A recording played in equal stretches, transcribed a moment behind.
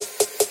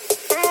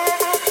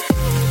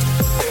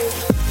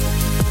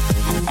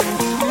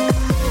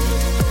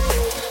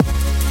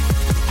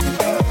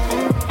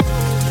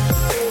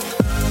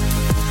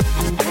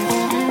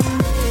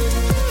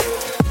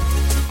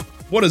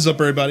What is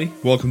up, everybody?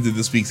 Welcome to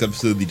this week's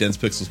episode of the Dense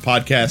Pixels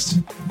podcast.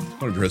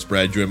 I'm your host,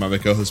 Brad, joined by my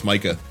co-host,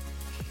 Micah.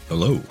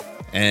 Hello.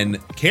 And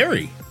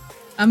Carrie.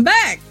 I'm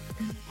back.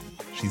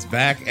 She's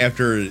back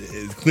after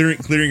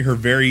clearing her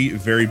very,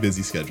 very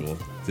busy schedule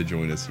to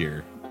join us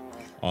here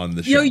on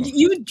the show.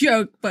 You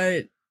joke,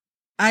 but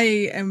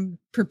I am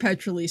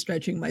perpetually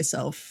stretching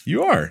myself.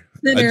 You are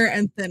thinner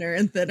and thinner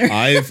and thinner.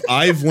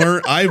 I've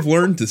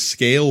learned to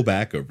scale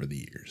back over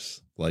the years.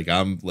 I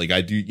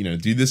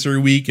do this every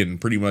week,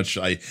 and pretty much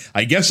I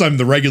guess I'm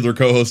the regular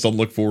co-host on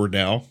Look Forward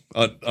now,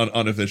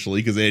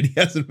 unofficially, because Andy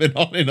hasn't been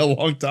on in a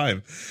long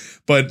time.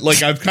 But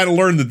I've kind of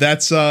learned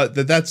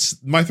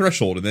that's my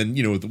threshold, and then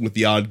with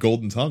the odd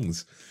golden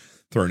tongues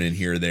thrown in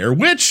here or there,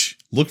 which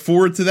look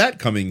forward to that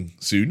coming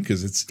soon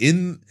because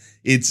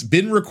it's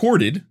been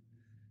recorded,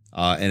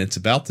 and it's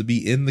about to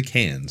be in the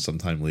can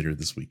sometime later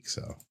this week.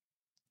 So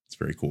it's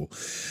very cool.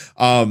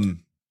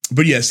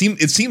 But yeah,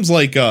 it seems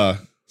like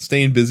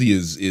staying busy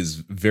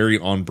is very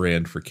on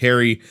brand for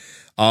Carrie.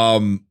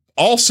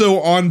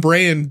 Also on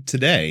brand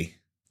today,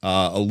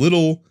 a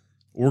little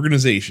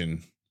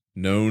organization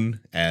known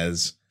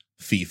as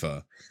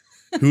FIFA,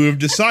 who have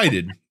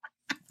decided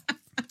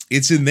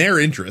it's in their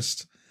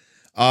interest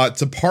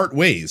to part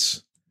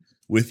ways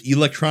with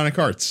Electronic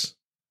Arts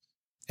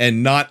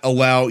and not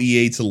allow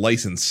EA to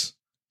license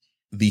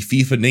the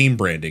FIFA name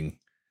branding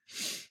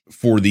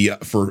for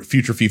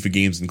future FIFA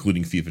games,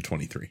 including FIFA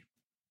 23.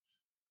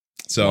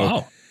 So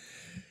wow.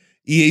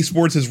 EA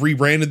Sports has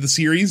rebranded the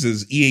series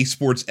as EA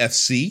Sports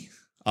FC,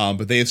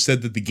 but they have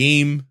said that the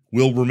game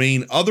will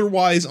remain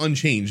otherwise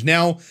unchanged.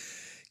 Now,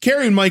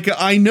 Carrie and Micah,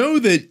 I know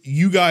that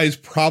you guys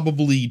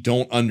probably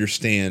don't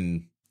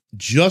understand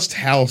just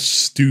how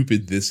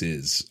stupid this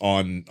is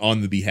on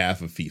the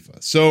behalf of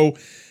FIFA. So,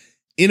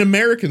 in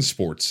American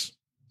sports,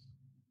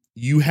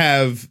 you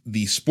have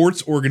the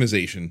sports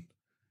organization,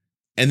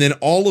 and then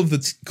all of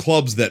the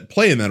clubs that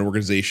play in that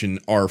organization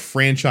are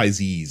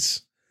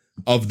franchisees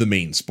of the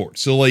main sport.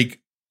 So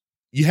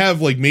you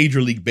have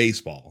Major League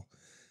Baseball,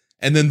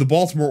 and then the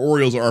Baltimore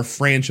Orioles are a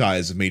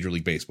franchise of Major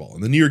League Baseball,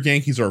 and the New York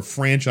Yankees are a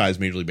franchise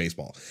Major League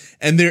Baseball.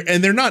 And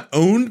they're not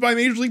owned by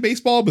Major League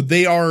Baseball, but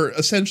they are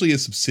essentially a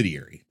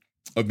subsidiary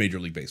of Major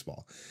League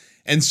Baseball.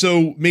 And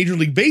so Major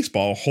League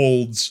Baseball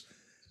holds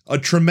a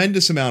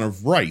tremendous amount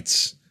of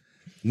rights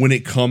when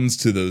it comes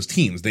to those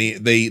teams. They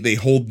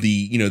hold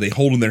they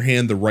hold in their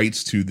hand the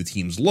rights to the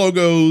team's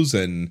logos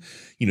and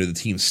the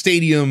team's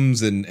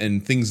stadiums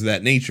and things of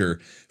that nature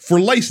for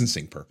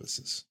licensing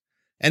purposes.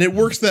 And it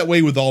works that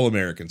way with all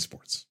American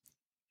sports.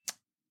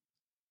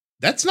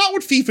 That's not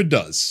what FIFA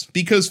does,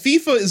 because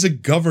FIFA is a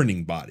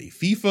governing body.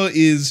 FIFA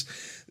is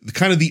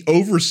kind of the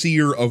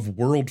overseer of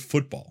world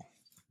football.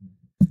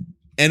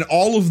 And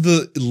all of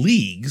the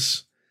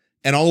leagues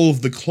and all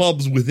of the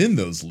clubs within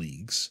those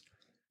leagues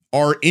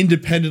are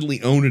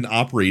independently owned and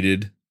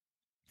operated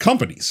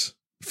companies,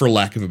 for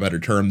lack of a better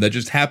term, that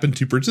just happen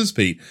to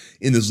participate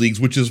in those leagues,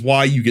 which is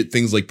why you get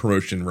things like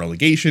promotion and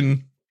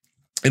relegation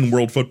in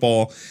world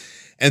football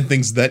and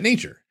things of that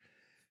nature.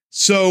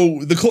 So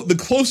the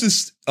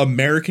closest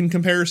American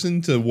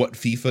comparison to what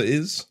FIFA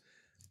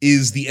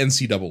is the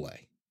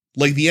NCAA.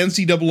 The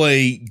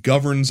NCAA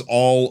governs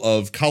all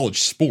of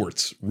college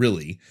sports,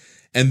 really,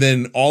 and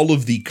then all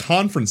of the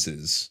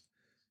conferences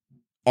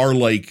are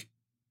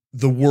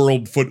the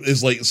world foot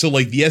is the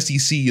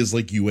SEC is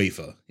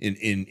UEFA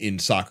in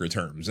soccer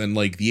terms, and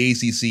the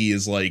ACC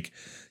is is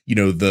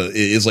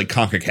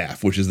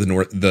CONCACAF, which is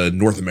the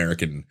North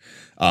American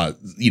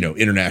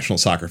International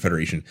Soccer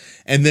Federation.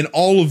 And then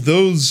all of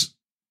those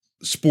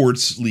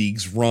sports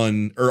leagues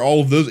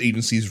all of those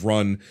agencies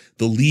run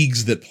the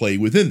leagues that play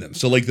within them.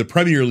 So the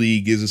Premier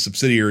League is a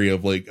subsidiary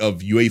of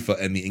UEFA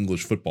and the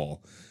English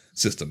football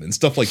system and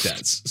stuff like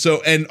that.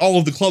 So, and all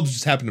of the clubs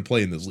just happen to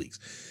play in those leagues.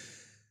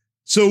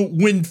 So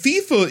when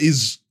FIFA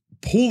is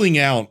pulling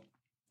out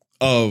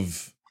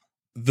of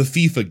the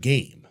FIFA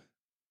game,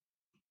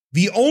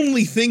 the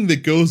only thing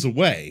that goes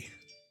away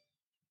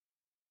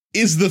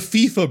is the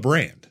FIFA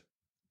brand.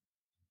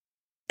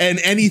 And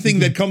anything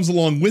that comes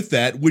along with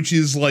that, which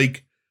is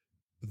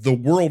the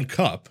World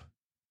Cup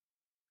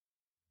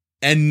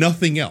and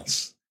nothing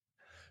else.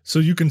 So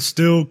you can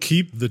still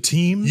keep the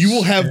teams? You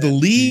will have the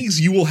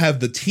leagues, you will have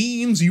the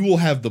teams, you will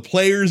have the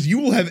players, you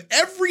will have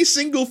every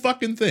single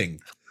fucking thing.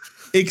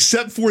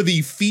 Except for the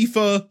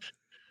FIFA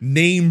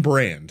name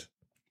brand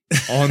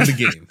on the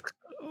game.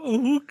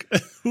 Who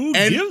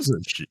gives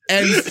a shit?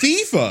 And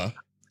FIFA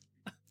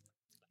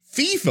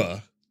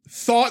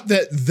thought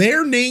that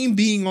their name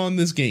being on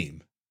this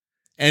game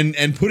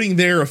and putting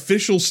their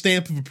official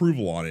stamp of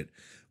approval on it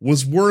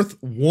was worth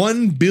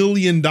 $1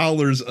 billion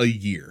a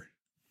year.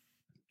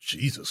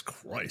 Jesus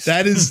Christ.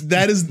 That is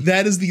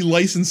the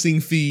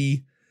licensing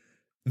fee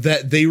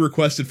that they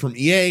requested from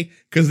EA,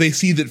 because they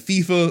see that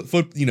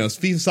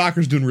FIFA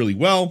soccer is doing really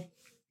well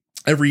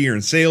every year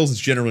in sales. It's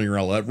generating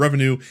a lot of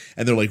revenue,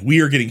 and they're like,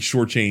 we are getting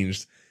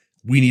shortchanged.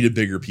 We need a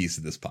bigger piece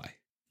of this pie.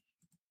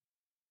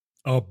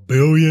 $1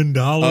 billion.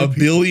 $1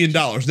 billion.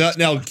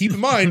 Now keep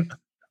in mind,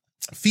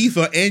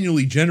 FIFA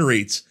annually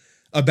generates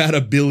about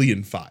 $1.5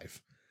 billion.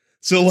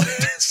 So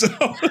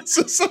somehow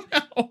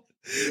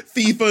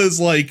FIFA is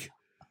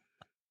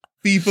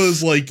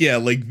like, yeah,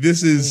 like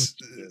this is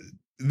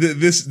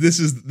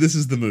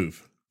the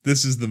move.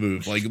 This is the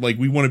move. Like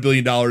we won $1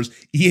 billion.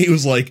 EA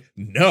was like,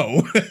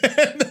 no,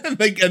 and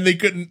they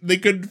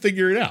couldn't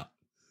figure it out.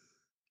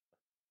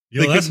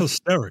 Yo, that's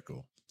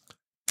hysterical.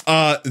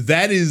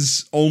 That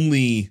is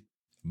only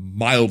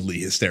mildly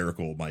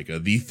hysterical, Micah.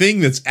 The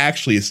thing that's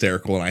actually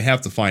hysterical, and I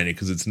have to find it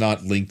because it's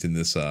not linked in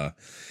this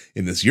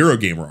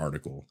Eurogamer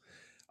article,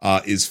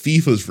 is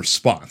FIFA's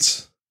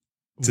response.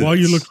 While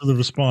you look for the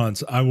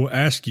response, I will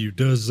ask you: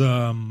 Does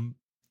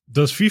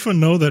FIFA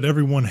know that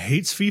everyone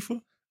hates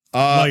FIFA?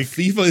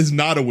 FIFA is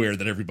not aware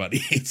that everybody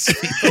hates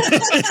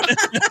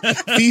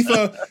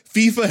FIFA.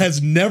 FIFA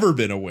has never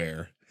been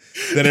aware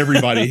that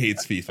everybody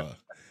hates FIFA.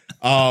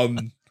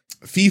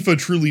 FIFA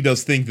truly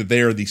does think that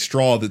they are the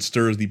straw that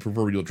stirs the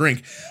proverbial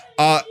drink.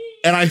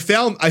 And I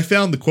found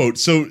the quote.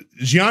 So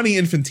Gianni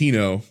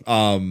Infantino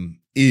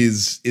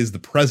is the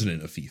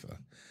president of FIFA,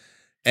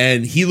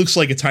 and he looks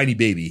like a tiny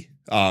baby.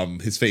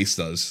 His face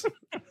does,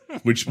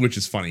 which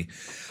is funny.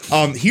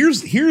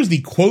 Here's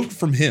the quote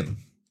from him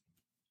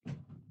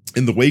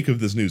in the wake of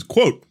this news.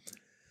 Quote,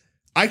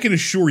 I can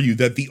assure you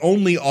that the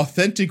only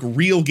authentic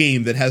real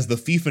game that has the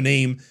FIFA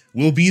name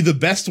will be the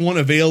best one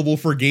available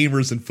for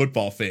gamers and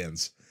football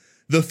fans.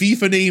 The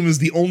FIFA name is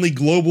the only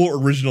global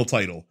original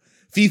title.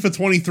 FIFA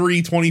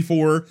 23,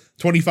 24,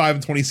 25,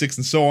 and 26,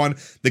 and so on.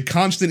 The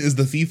constant is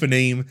the FIFA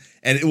name,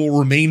 and it will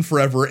remain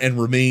forever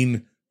and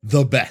remain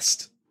the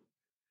best.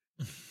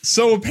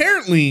 So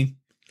apparently,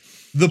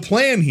 the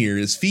plan here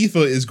is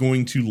FIFA is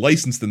going to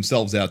license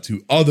themselves out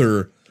to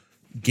other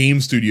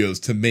game studios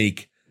to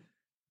make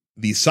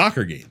these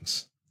soccer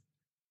games.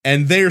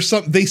 And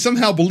they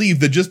somehow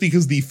believe that just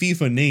because the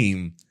FIFA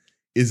name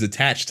is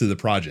attached to the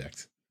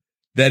project,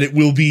 that it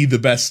will be the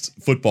best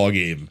football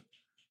game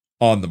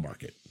on the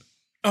market.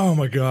 Oh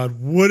my God.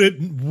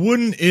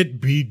 Wouldn't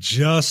it be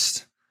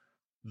just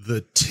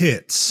the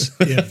tits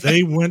if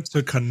they went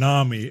to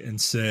Konami and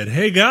said,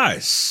 hey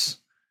guys,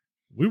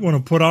 we want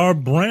to put our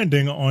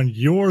branding on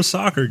your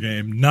soccer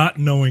game, not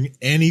knowing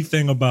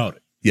anything about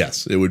it.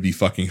 Yes, it would be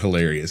fucking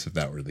hilarious if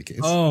that were the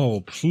case.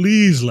 Oh,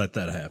 please let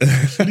that happen.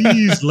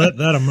 Please let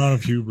that amount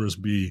of hubris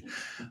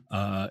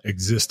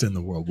exist in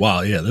the world.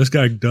 Wow, yeah, this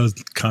guy does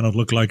kind of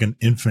look like an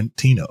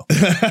Infantino.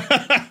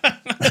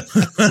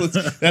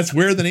 That's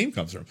where the name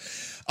comes from.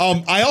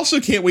 I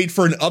also can't wait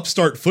for an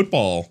upstart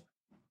football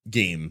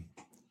game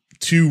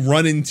to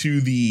run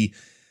into the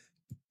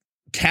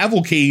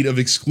cavalcade of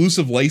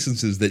exclusive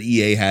licenses that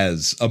EA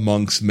has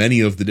amongst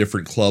many of the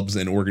different clubs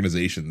and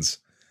organizations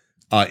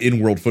in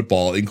world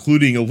football,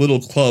 including a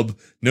little club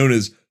known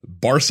as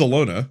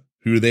Barcelona,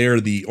 who they're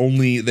the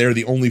only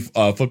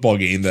football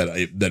game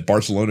that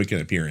Barcelona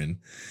can appear in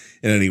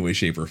any way,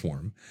 shape, or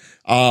form.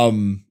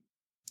 And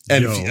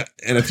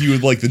if you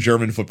would like the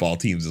German football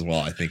teams as well,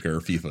 I think are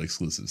FIFA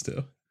exclusives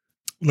too.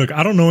 Look,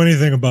 I don't know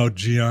anything about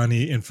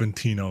Gianni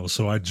Infantino,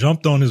 so I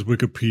jumped on his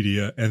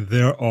Wikipedia, and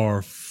there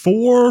are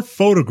 4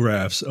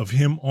 photographs of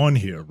him on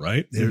here,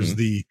 right? There's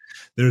the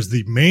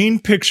main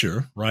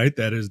picture, right?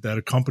 That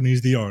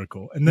accompanies the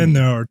article. And then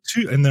there are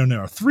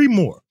 3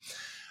 more.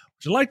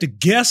 Would you like to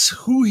guess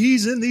who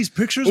he's in these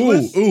pictures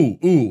with?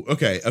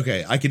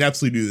 Okay. I can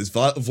absolutely do this.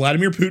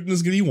 Vladimir Putin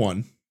is going to be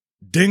 1.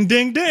 Ding,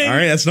 ding, ding. All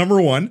right, that's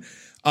number 1.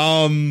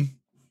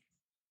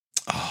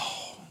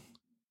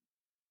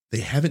 They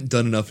haven't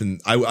done enough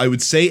in. I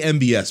would say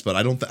MBS, but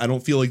I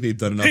don't feel like they've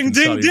done enough. Ding,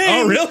 ding, ding.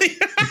 Oh, really? 2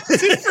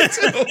 for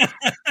 2.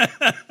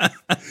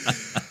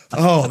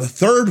 Oh, the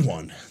third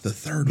one.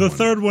 The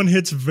third one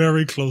hits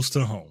very close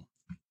to home.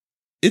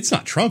 It's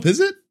not Trump, is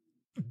it?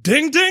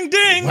 Ding, ding,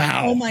 ding.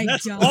 Wow. Oh my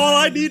That's God. all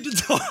I need to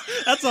talk.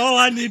 That's all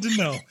I need to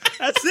know.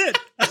 That's it.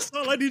 That's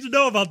all I need to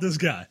know about this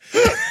guy.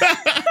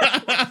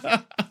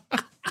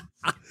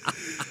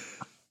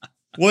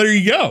 Well, there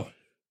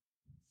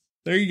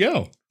you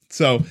go.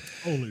 So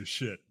holy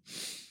shit.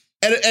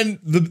 And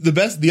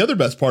the other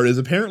best part is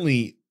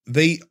apparently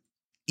they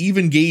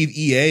even gave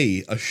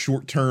EA a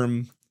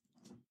short-term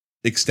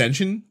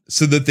extension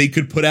so that they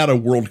could put out a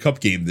World Cup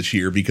game this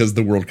year because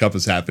the World Cup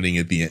is happening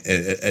at the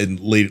and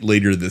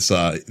later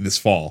this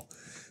fall.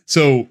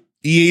 So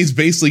EA is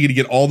basically going to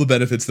get all the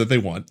benefits that they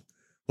want.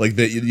 Like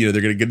they're going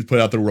to get to put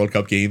out the World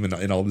Cup game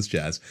and all this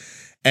jazz.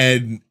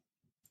 And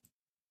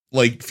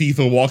like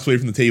FIFA walks away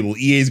from the table,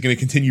 EA is going to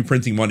continue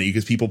printing money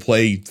because people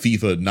play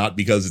FIFA not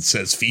because it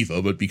says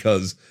FIFA, but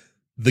because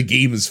the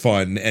game is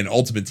fun and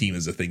Ultimate Team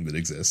is a thing that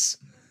exists.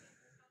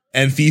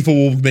 And FIFA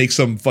will make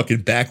some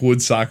fucking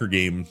backwoods soccer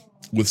game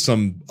with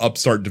some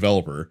upstart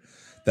developer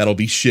that'll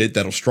be shit,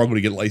 that'll struggle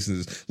to get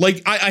licenses.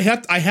 Like I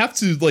have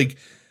to like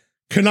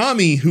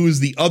Konami, who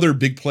is the other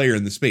big player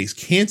in the space,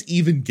 can't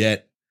even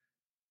get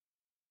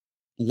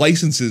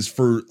licenses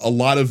for a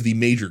lot of the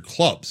major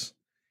clubs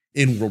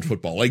in world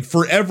football. Like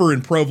forever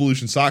in Pro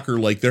Evolution Soccer,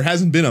 like there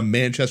hasn't been a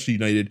Manchester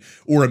United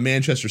or a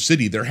Manchester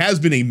City. There has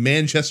been a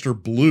Manchester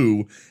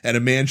Blue and a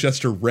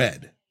Manchester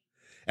Red.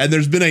 And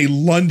there's been a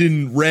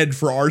London Red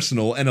for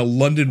Arsenal and a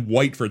London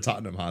White for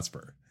Tottenham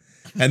Hotspur.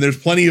 And there's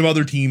plenty of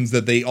other teams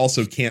that they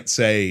also can't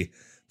say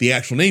the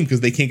actual name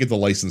because they can't get the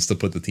license to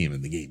put the team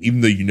in the game,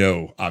 even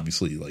though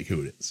obviously like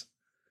who it is.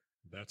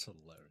 That's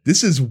hilarious.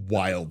 This is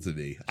wild to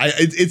me.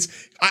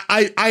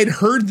 I'd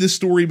heard this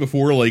story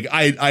before. Like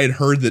I had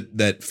heard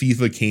that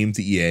FIFA came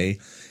to EA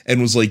and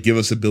was like, give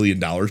us $1 billion,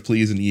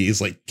 please. And EA's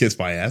like, kiss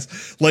my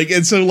ass. Like,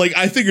 and so like,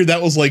 I figured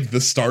that was like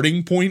the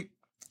starting point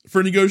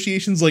for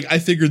negotiations. Like I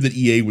figured that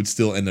EA would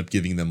still end up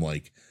giving them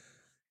like,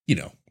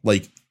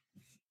 like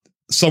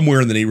somewhere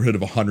in the neighborhood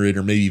of 100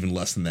 or maybe even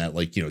less than that,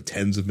 like,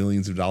 tens of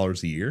millions of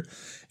dollars a year.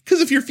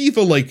 Cause if you're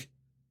FIFA, like,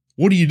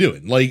 what are you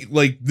doing?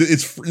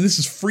 This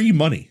is free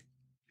money.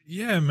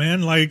 Yeah,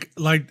 man. Like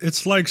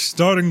it's like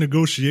starting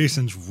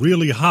negotiations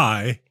really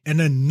high and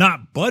then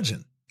not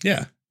budging.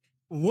 Yeah.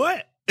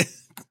 What?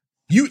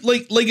 You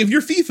like if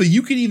you're FIFA,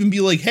 you could even be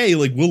like, hey,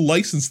 like we'll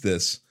license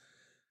this,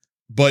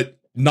 but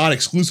not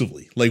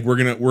exclusively. Like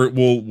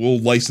we'll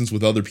license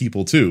with other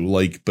people too.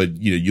 Like, but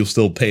you'll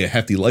still pay a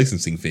hefty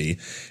licensing fee,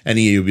 and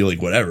EA will be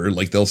like, whatever.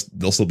 Like they'll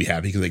still be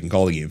happy because they can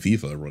call the game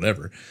FIFA or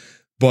whatever.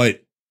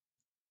 But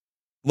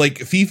like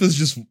FIFA's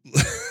just.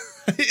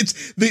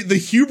 It's the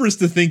hubris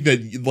to think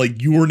that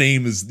like you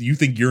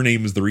think your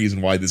name is the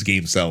reason why this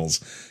game sells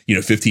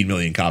 15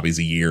 million copies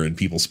a year and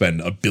people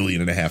spend $1.5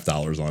 billion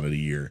on it a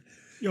year.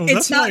 Yo,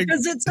 it's not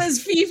because it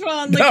says FIFA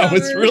on the No, cover.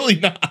 it's really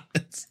not.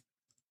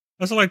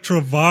 That's like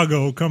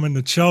Travago coming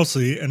to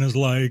Chelsea and is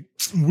like,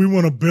 we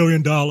want $1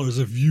 billion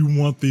if you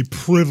want the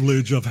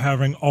privilege of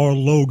having our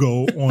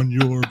logo on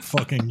your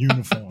fucking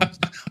uniforms.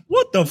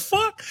 What the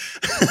fuck?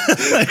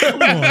 Like,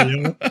 come on,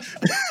 yo.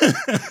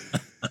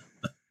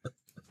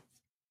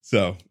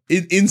 So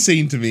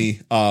insane to me.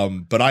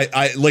 But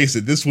I like I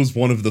said, this was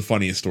one of the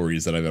funniest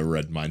stories that I've ever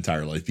read in my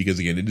entire life, because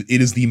again,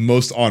 it is the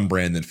most on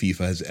brand that FIFA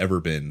has ever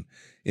been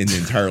in the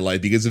entire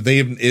life. Because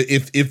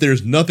if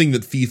there's nothing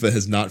that FIFA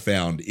has not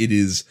found, it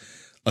is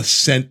a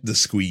cent to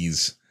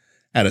squeeze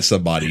out of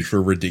somebody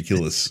for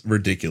ridiculous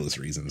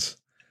reasons.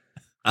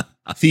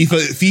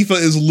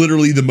 FIFA is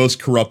literally the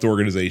most corrupt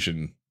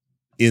organization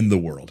in the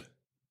world.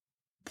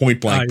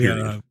 Point blank.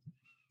 Period.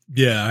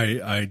 Yeah,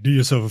 I do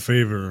yourself a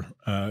favor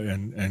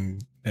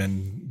and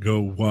go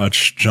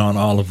watch John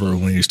Oliver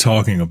when he's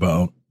talking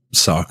about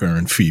soccer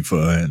and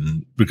FIFA,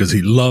 and because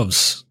he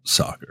loves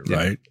soccer,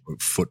 right? Or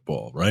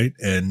football, right?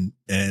 And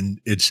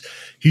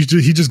he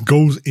just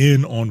goes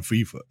in on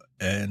FIFA,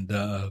 and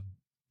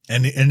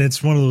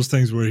it's one of those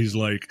things where he's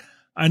like,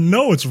 I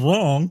know it's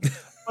wrong,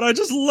 but I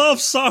just love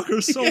soccer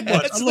so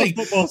much. I love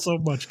football so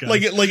much, guys.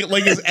 Like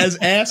as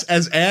ass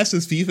as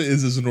FIFA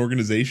is as an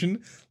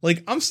organization,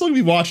 like I'm still gonna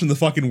be watching the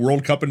fucking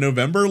World Cup in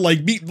November.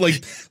 Like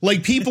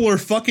people are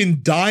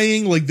fucking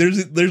dying. Like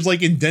there's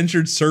like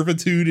indentured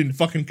servitude in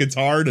fucking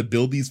Qatar to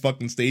build these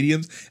fucking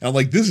stadiums. And I'm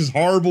like, this is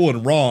horrible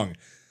and wrong.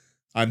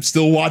 I'm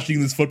still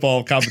watching this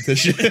football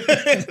competition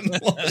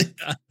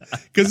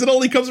because it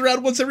only comes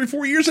around once every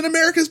 4 years and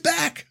America's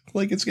back.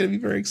 Like it's gonna be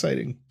very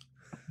exciting.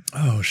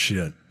 Oh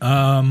shit.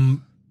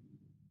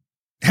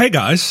 Hey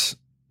guys,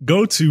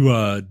 go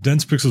to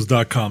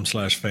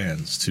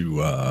densepixels.com/fans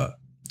to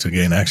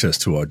gain access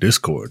to our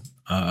Discord.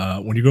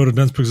 When you go to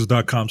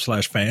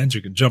densepixels.com/fans,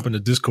 you can jump into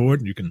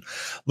Discord and you can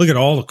look at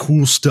all the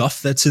cool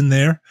stuff that's in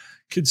there.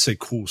 Kids say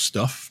cool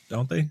stuff,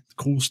 don't they?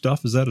 Cool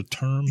stuff, is that a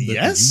term?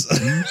 Yes.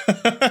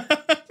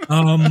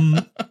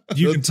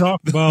 You can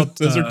talk about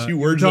those are two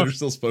words that are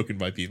still spoken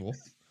by people.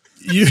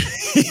 You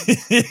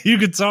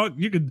could talk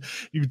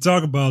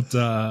about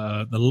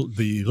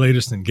the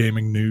latest in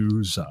gaming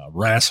news,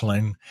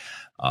 wrestling,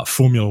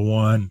 Formula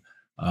One,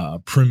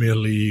 Premier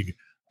League.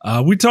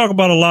 We talk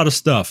about a lot of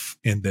stuff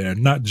in there,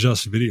 not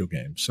just video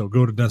games. So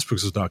go to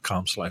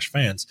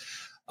densepixels.com/fans.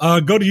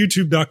 Go to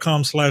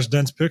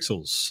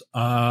youtube.com/densepixels.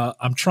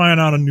 I'm trying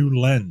out a new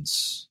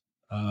lens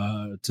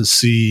to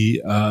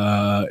see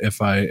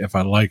if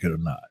I like it or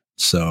not.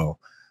 So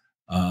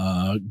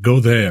go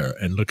there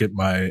and look at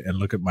my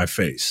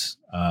face.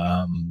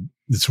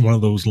 It's one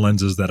of those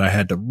lenses that I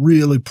had to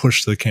really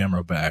push the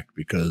camera back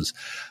because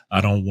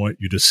I don't want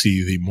you to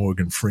see the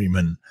Morgan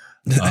Freeman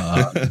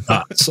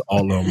dots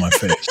all over my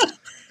face.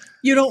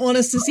 You don't want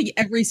us to see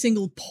every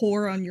single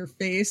pore on your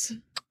face.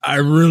 I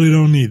really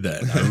don't need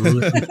that. I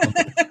really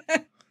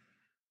don't.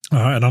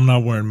 And I'm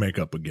not wearing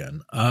makeup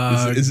again.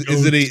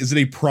 Is it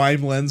a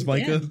prime lens,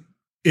 Micah? Yeah.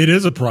 It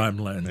is a prime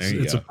lens.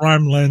 It's a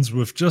prime lens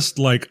with just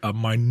like a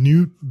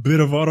minute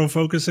bit of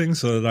autofocusing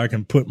so that I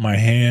can put my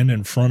hand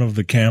in front of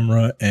the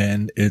camera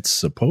and it's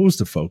supposed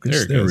to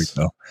focus. There we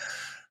go.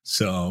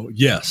 So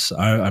yes,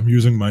 I'm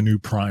using my new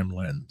prime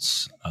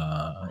lens.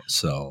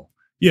 So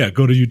yeah,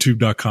 go to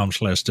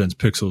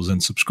youtube.com/densepixels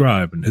and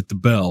subscribe and hit the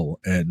bell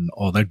and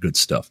all that good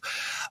stuff.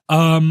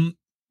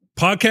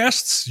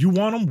 Podcasts, you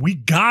want them? We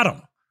got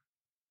them.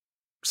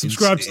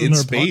 Subscribe to in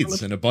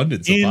spades and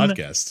abundance of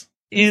podcasts.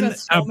 In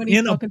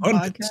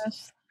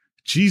abundance.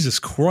 Jesus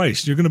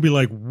Christ, you're going to be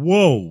like,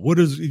 whoa,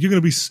 you're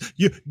going to be,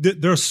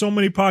 there are so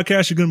many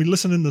podcasts. You're going to be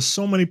listening to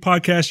so many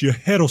podcasts. Your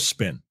head will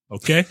spin.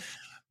 Okay.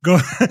 Go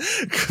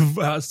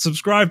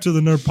subscribe to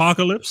the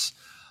Nerdpocalypse,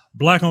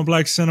 Black on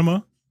Black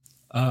Cinema,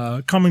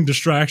 coming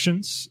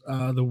distractions,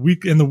 the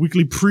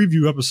weekly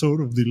preview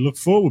episode of the Look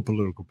Forward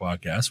Political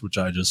Podcast, which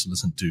I just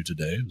listened to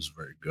today. It was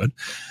very good.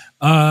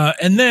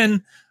 And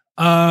then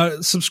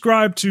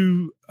subscribe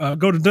to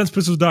go to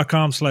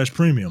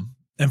densepixels.com/premium.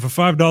 And for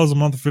 $5 a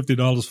month or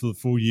 $50 for the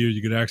full year,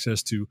 you get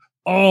access to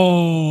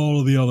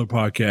all of the other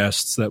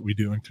podcasts that we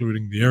do,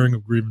 including The Airing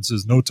of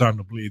Grievances, No Time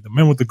to Bleed, The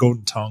Men with the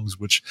Golden Tongues,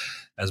 which,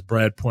 as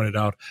Brad pointed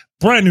out,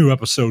 brand new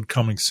episode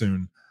coming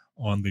soon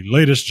on the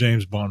latest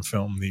James Bond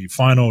film, the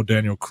final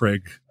Daniel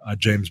Craig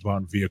James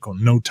Bond vehicle,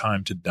 No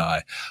Time to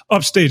Die.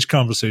 Upstage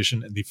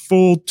conversation and the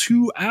full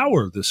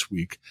 2-hour this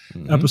week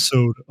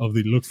episode of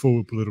the Look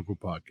Forward Political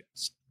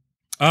Podcast,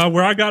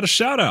 where I got a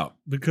shout out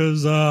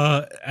because,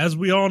 as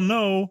we all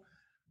know,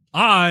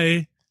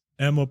 I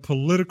am a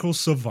political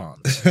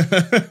savant.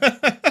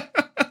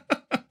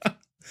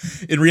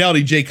 In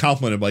reality, Jay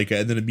complimented Micah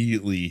and then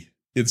immediately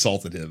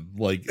insulted him,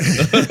 like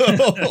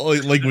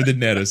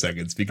within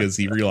nanoseconds, because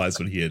he realized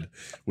what he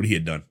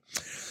had done.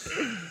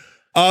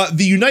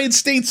 The United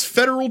States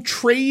Federal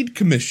Trade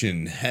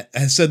Commission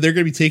has said they're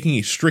going to be taking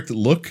a strict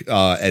look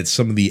at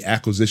some of the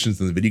acquisitions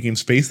in the video game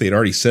space. They had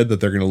already said that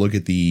they're going to look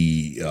at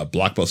the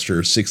blockbuster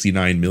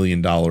 $69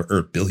 billion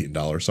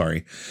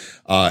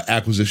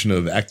acquisition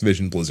of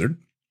Activision Blizzard.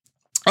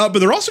 But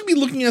they're also going to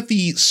be looking at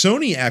the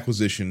Sony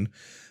acquisition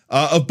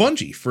of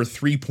Bungie for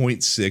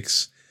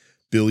 $3.6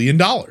 billion.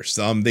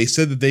 They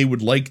said that they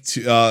would like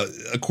to,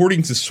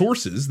 according to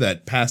sources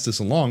that passed this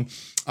along,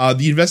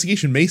 the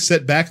investigation may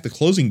set back the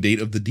closing date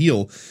of the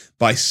deal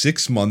by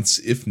 6 months,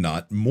 if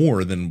not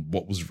more, than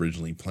what was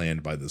originally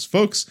planned by those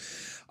folks.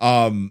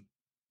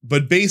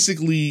 But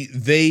basically,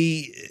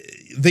 they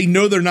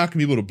know they're not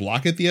going to be able to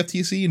block at the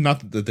FTC,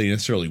 not that they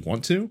necessarily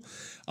want to.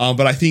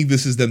 But I think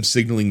this is them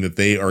signaling that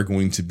they are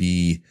going to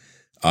be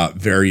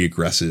very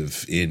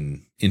aggressive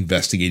in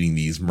investigating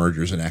these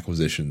mergers and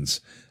acquisitions,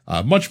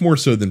 much more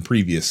so than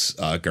previous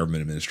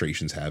government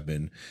administrations have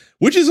been,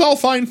 which is all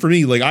fine for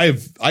me. Like I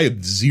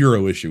have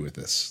zero issue with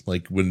this.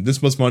 Like when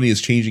this much money is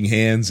changing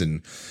hands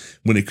and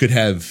when it could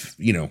have,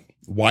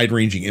 wide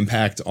ranging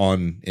impact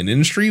on an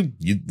industry,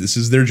 this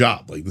is their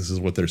job. Like this is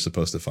what they're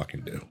supposed to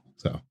fucking do.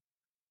 So.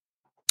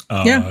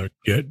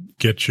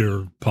 Get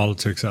your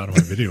politics out of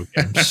my video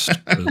games.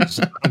 I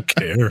don't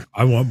care.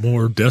 I want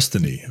more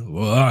Destiny.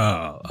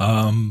 Wow.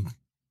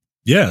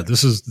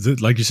 This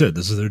is like you said.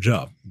 This is their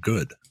job.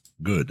 Good.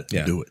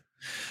 Yeah. Do it.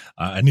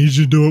 I need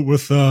you to do it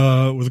with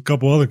a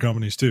couple other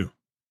companies too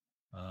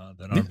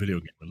that aren't video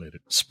game related.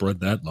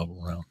 Spread that love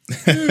around.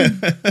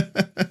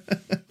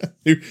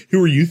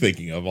 Who are you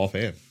thinking of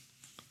offhand?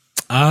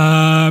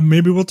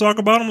 Maybe we'll talk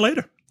about them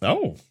later.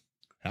 Oh,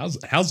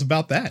 how's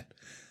about that?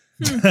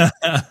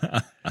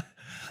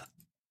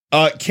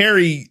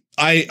 Carrie,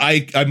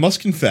 I must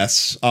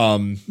confess,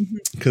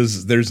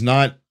 because there's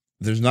not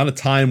a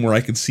time where I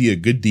can see a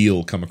good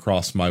deal come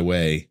across my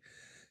way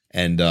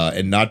and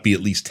not be at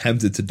least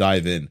tempted to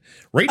dive in.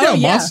 Right now,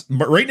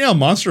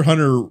 Monster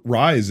Hunter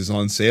Rise is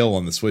on sale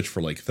on the Switch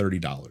for like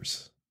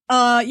 $30.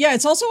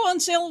 It's also on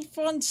sale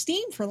on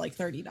Steam for like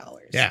 $30.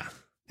 Yeah.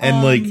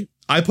 And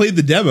I played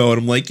the demo and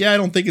I'm like, I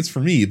don't think it's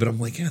for me, but I'm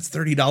like, it's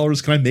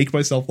 $30. Can I make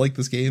myself like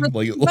this game? For for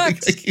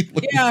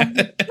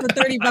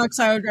 $30,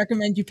 I would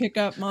recommend you pick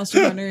up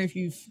Monster Hunter if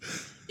you've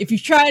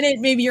tried it.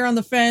 Maybe you're on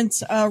the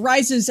fence.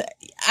 Rise is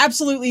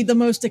absolutely the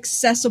most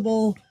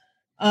accessible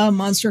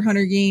Monster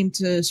Hunter game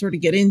to sort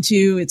of get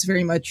into. It's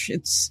very much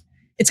it's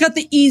got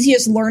the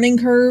easiest learning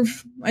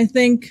curve, I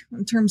think,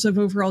 in terms of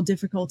overall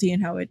difficulty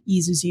and how it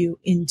eases you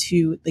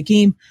into the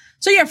game.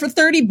 So yeah, for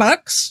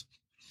 $30,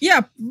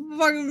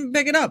 fucking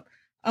pick it up.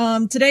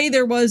 Today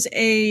there was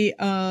a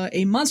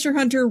Monster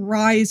Hunter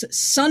Rise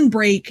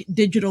Sunbreak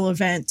digital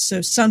event. So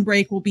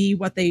Sunbreak will be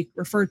what they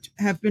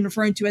have been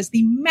referring to as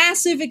the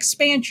massive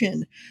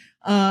expansion.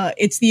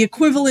 It's the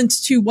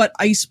equivalent to what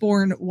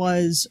Iceborne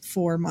was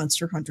for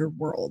Monster Hunter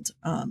World.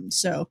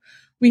 So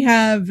we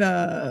have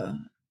a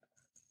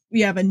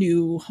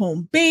new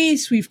home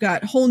base. We've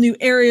got whole new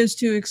areas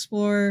to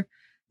explore,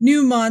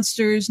 new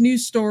monsters, new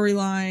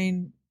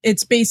storyline.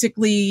 It's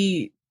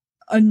basically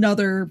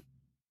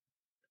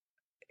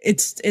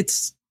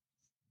it's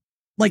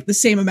like the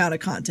same amount of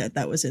content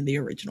that was in the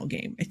original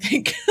game, I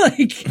think.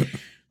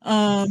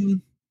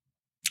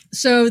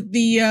 So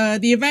the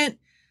event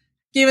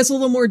gave us a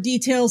little more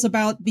details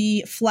about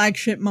the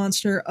flagship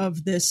monster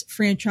of this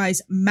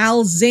franchise,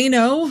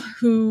 Malzeno,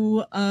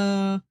 who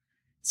is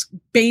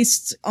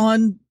based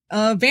on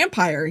a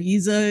vampire.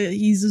 He's a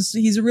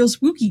real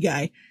spooky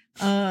guy.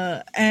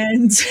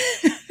 And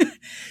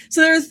so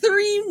there are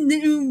 3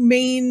 new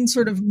main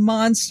sort of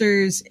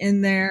monsters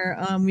in there.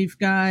 We've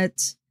got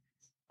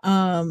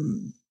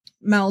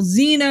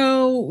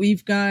Malzeno.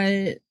 We've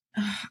got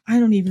I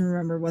don't even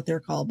remember what they're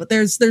called, but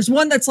there's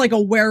one that's like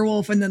a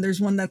werewolf, and then there's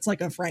one that's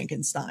like a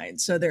Frankenstein.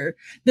 So they're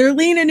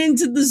leaning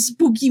into the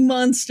spooky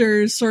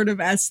monsters sort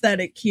of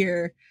aesthetic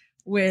here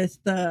with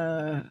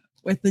the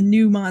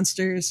new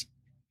monsters.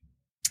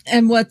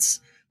 And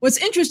what's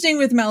interesting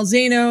with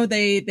Malzeno,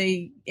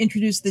 they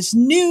introduced this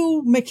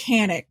new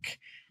mechanic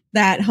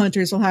that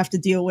hunters will have to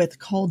deal with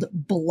called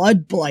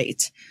Blood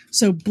Blight.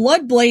 So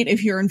Blood Blight,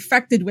 if you're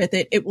infected with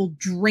it, it will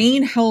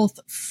drain health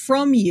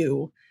from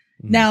you.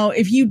 Now,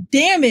 if you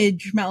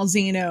damage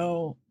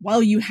Malzeno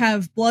while you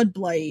have Blood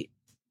Blight,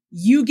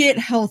 you get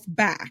health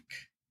back.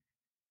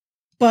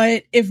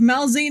 But if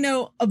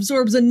Malzeno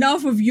absorbs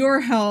enough of your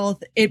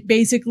health, it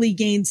basically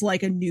gains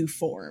like a new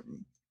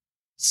form.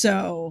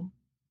 So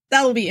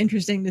that'll be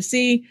interesting to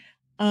see.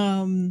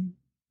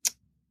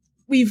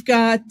 We've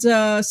got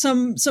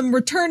some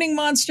returning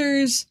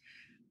monsters.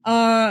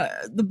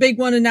 The big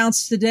one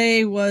announced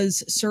today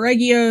was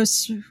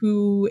Seregios,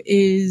 who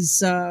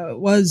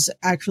was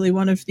actually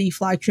one of the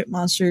flagship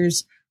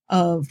monsters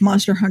of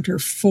Monster Hunter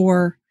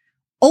 4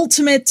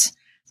 Ultimate.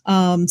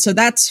 So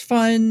that's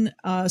fun.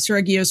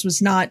 Seregios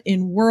was not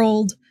in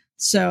World,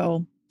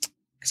 so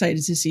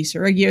excited to see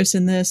Seregios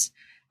in this.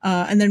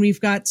 And then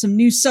we've got some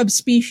new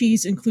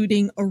subspecies,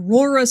 including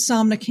Aurora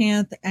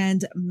Somnicanth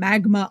and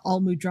Magma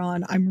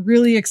Almudron. I'm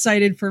really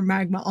excited for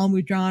Magma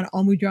Almudron.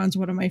 Almudron's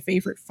one of my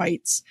favorite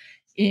fights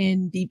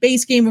in the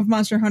base game of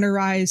Monster Hunter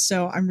Rise,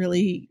 so I'm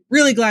really,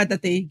 really glad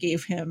that they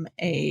gave him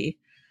an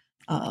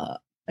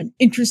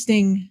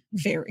interesting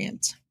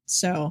variant.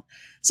 So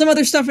some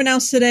other stuff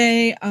announced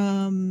today.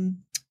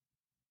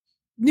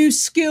 New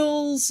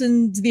skills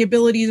and the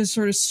ability to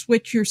sort of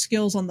switch your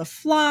skills on the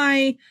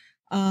fly.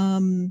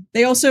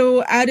 They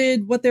also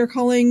added what they're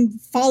calling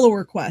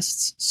follower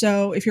quests.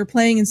 So if you're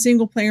playing in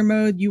single player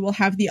mode, you will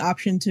have the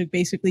option to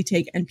basically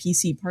take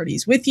NPC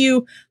parties with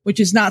you,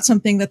 which is not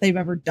something that they've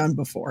ever done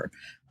before.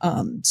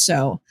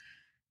 So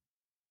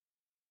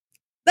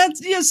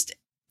that's just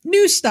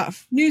new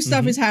stuff. New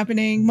stuff is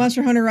happening.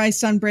 Monster Hunter Rise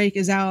Sunbreak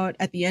is out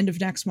at the end of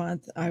next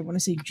month. I want to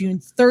say June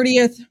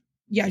 30th.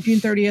 Yeah, June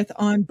 30th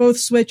on both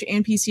Switch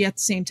and PC at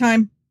the same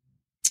time.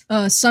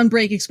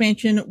 Sunbreak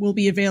expansion will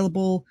be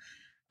available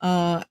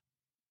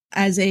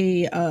as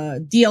a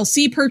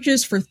DLC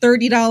purchase for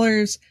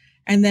 $30,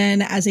 and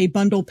then as a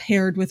bundle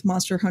paired with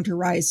Monster Hunter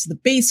Rise, the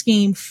base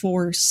game,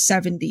 for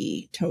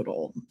 $70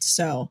 total.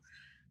 So,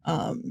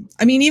 I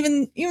mean,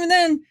 even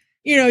then,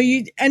 you know,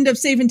 you end up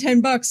saving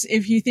 $10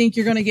 if you think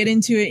you're going to get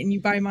into it and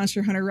you buy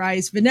Monster Hunter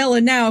Rise Vanilla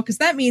now, because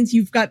that means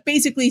you've got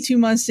basically 2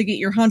 months to get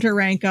your Hunter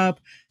rank up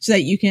so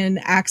that you can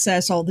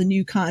access all the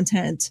new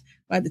content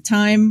by the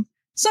time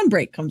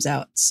Sunbreak comes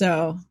out.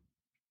 So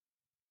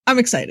I'm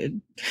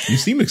excited. You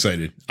seem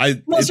excited.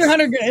 Monster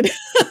Hunter good.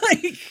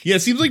 Yeah,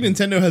 it seems like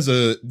Nintendo has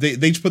they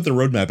just put the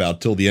roadmap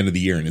out till the end of the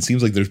year, and it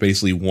seems like there's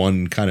basically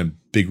one kind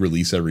of big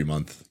release every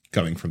month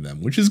coming from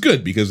them, which is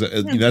good because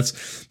you know,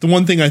 that's the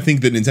one thing I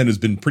think that Nintendo's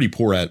been pretty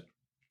poor at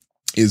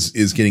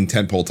is getting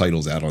tentpole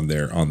titles out on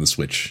the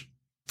Switch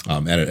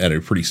at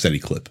a pretty steady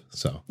clip.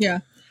 So yeah.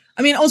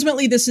 I mean,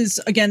 ultimately, this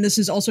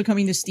is also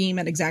coming to Steam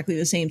at exactly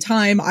the same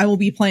time. I will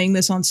be playing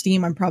this on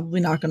Steam. I'm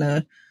probably not going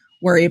to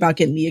worry about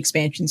getting the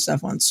expansion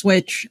stuff on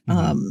Switch.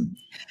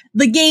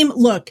 The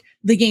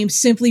game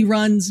simply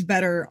runs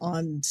better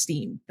on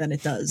Steam than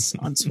it does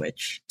on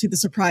Switch, to the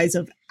surprise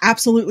of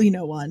absolutely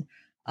no one.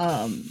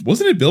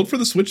 Wasn't it built for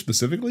the Switch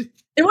specifically?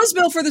 It was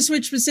built for the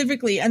Switch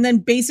specifically, and then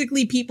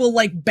basically people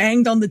like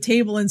banged on the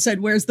table and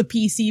said, "Where's the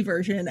PC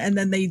version?" And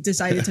then they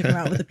decided to come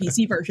out with a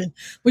PC version,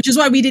 which is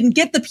why we didn't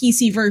get the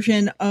PC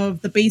version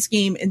of the base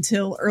game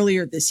until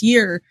earlier this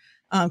year,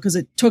 because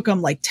it took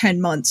them like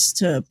 10 months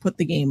to put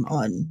the game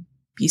on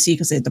PC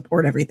because they had to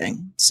port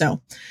everything.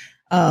 So,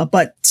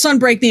 but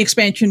Sunbreak, the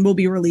expansion, will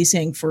be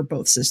releasing for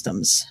both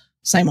systems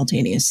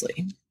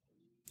simultaneously.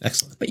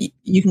 Excellent. But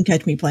you can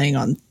catch me playing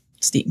on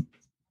Steam.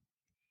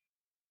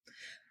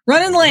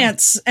 Running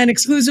Lance, and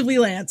exclusively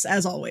Lance,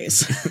 as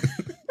always.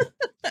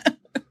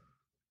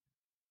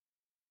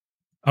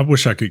 I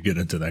wish I could get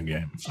into that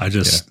game.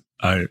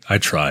 I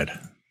tried.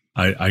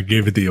 I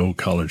gave it the old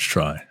college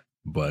try,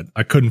 but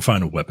I couldn't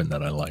find a weapon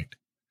that I liked.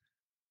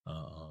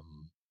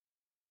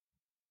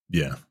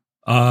 Yeah.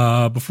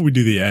 Before we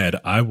do the ad,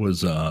 I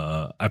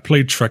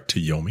played Trek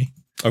to Yomi.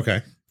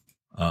 Okay.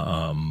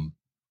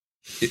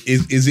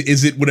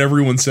 Is it what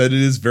everyone said it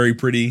is? Very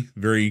pretty,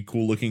 very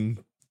cool looking,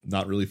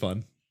 not really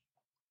fun.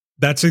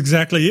 That's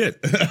exactly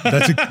it.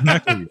 That's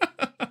exactly it.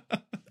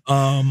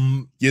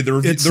 Yeah,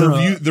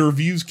 the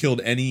reviews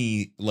killed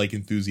any like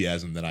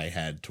enthusiasm that I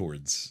had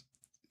towards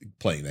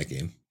playing that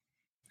game.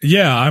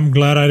 Yeah, I'm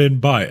glad I didn't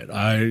buy it.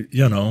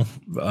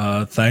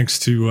 Thanks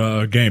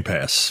to Game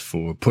Pass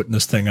for putting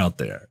this thing out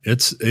there.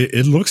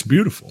 It looks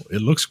beautiful.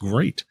 It looks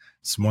great.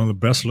 It's one of the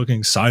best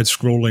looking side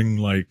scrolling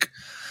like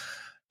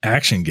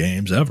action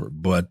games ever.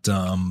 But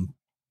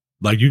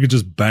like you could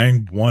just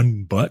bang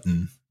one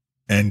button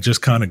and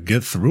just kind of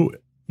get through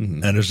it.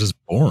 Mm-hmm. And it's just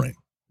boring.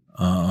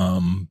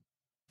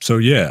 So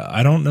yeah,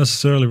 I don't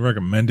necessarily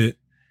recommend it.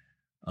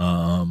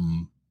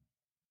 But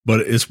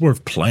it's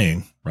worth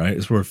playing, right?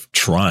 It's worth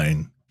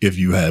trying if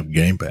you have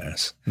Game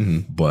Pass.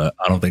 Mm-hmm. But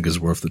I don't think it's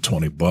worth the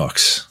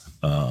 $20.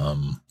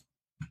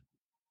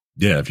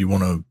 Yeah, if you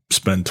want to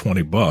spend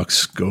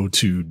 $20, go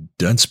to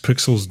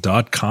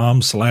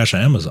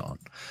densepixels.com/Amazon.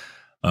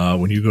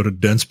 When you go to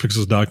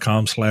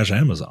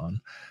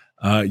densepixels.com/Amazon,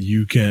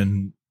 you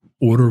can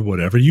order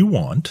whatever you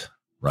want.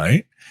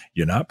 right?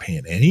 You're not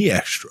paying any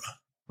extra,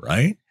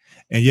 right?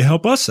 And you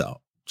help us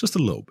out just a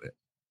little bit.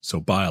 So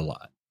buy a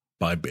lot,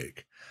 buy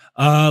big.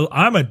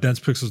 I'm at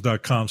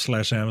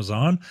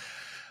densepixels.com/Amazon.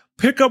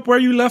 Pick up where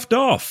you left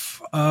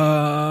off.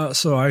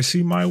 So I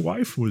see my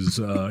wife was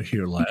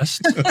here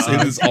last.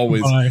 It is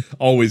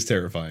always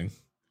terrifying.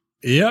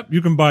 Yep,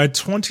 you can buy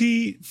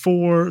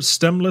 24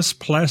 stemless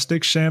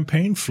plastic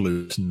champagne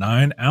flutes,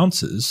 9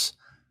 ounces,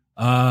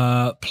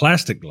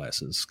 plastic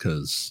glasses,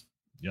 because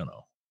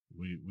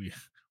we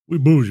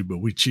bougie, but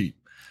we cheap.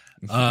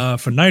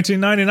 For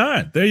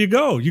 $19.99. There you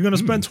go. You're gonna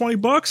spend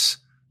 $20.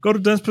 Go to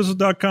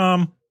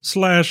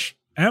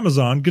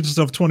densepixels.com/Amazon. Get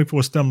yourself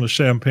 24 stemless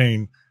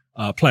champagne,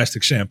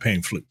 plastic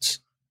champagne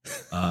flutes,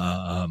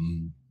 for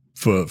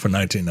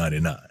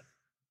 $19.99.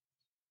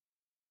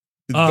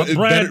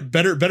 Brad,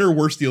 better,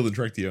 worse deal than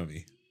Trek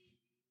Diomi.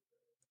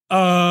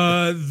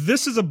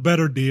 This is a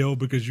better deal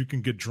because you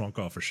can get drunk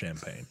off of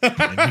champagne. And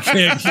you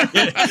can't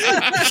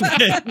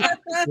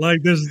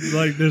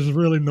there's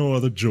really no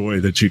other joy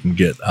that you can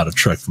get out of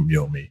Trek from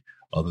Yomi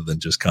other than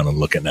just kind of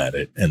looking at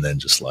it and then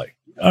just like,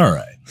 all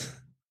right.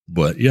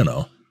 But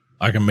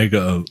I can make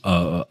a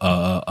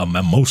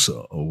mimosa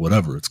or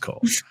whatever it's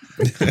called.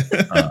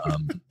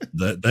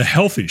 The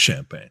healthy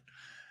champagne.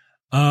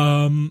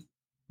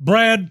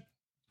 Brad,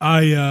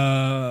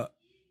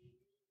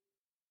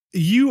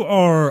 you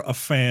are a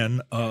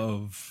fan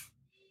of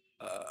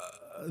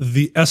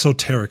the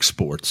esoteric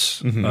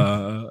sports.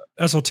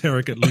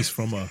 Esoteric, at least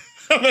from a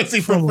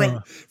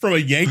from a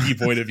Yankee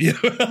point of view,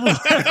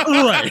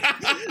 right?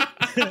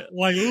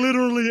 Like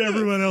literally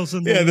everyone else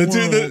in the world.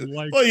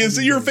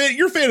 So you're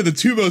a fan of the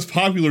 2 most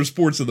popular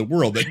sports in the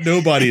world that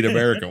nobody in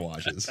America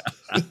watches.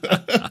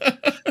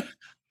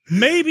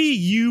 Maybe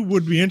you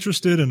would be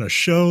interested in a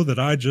show that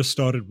I just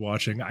started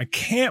watching. I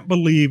can't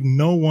believe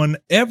no one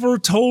ever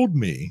told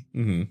me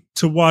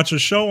to watch a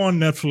show on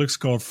Netflix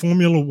called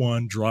Formula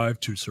One Drive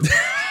to Survive.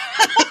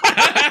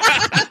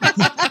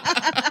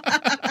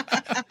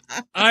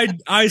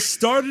 I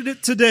started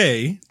it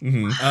today,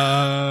 and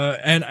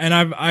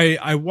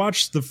I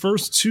watched the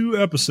first 2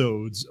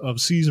 episodes of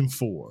season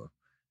 4,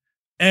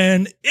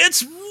 and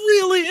it's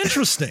really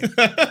interesting,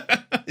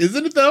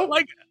 isn't it? Though,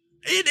 like.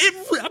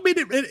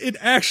 It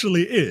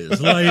actually is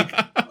like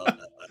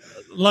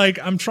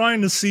I'm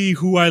trying to see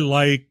who I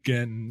like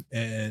and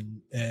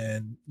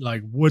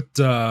like what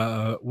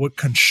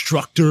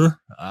constructor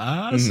see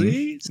I'm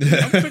picking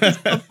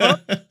stuff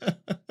up.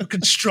 What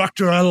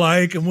constructor I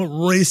like and what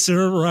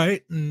racer,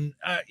 right? And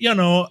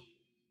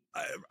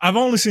I've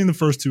only seen the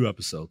first 2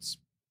 episodes.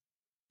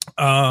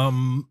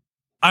 I've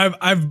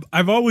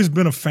always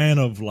been a fan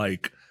of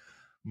like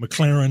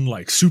McLaren,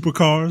 like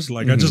supercars.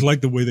 Like I just like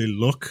the way they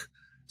look.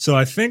 So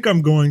I think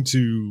I'm going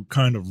to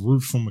kind of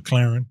root for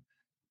McLaren.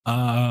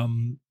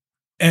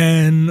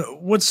 And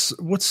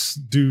what's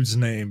dude's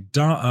name?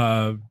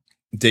 Daniel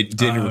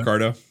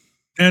Ricciardo.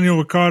 Daniel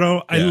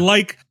Ricciardo.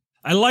 Yeah.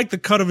 I like the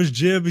cut of his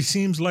jib. He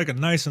seems like a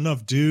nice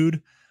enough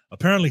dude.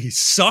 Apparently he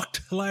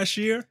sucked last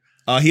year.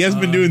 He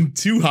hasn't been doing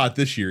too hot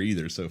this year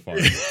either so far.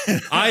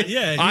 I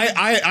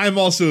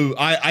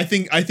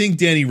think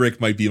Danny Rick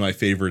might be my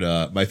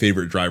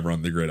favorite driver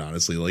on the grid,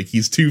 honestly. Like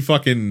he's too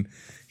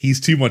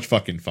much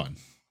fucking fun.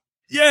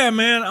 Yeah,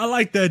 man, I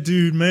like that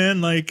dude,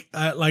 man.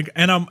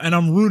 And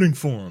I'm rooting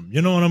for him.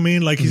 You know what I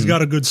mean? Like he's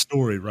got a good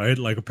story, right?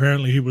 Like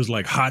apparently he was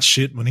like hot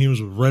shit when he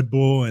was with Red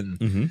Bull,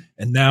 and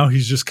now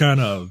he's just kind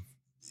of,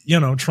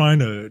 trying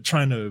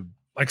to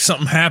like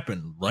something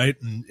happened, right?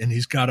 And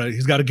he's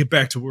gotta get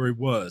back to where he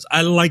was.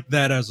 I like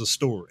that as a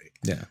story.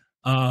 Yeah.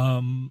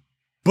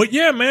 But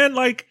yeah, man,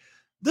 like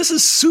this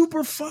is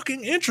super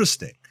fucking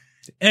interesting,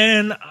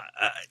 and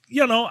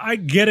I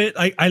get it.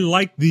 I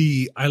like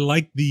the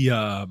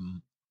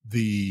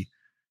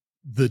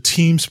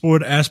team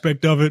sport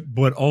aspect of it,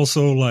 but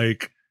also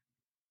like,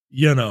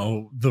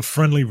 the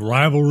friendly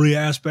rivalry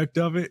aspect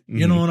of it.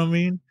 You know what I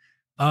mean?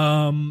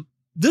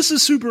 This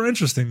is super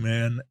interesting,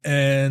 man.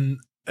 And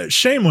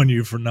shame on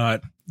you for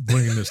not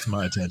bringing this to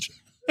my attention.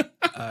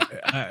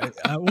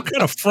 What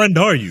kind of friend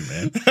are you,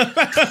 man?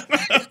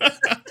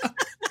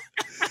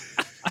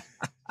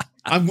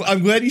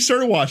 I'm glad you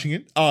started watching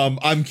it.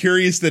 I'm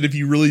curious that if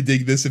you really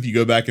dig this, if you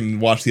go back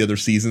and watch the other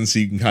seasons, so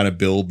you can kind of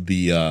build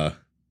like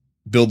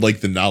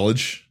the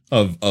knowledge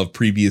of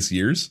previous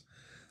years,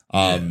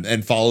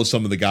 and follow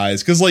some of the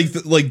guys. Cause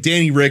like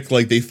Danny Rick,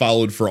 like they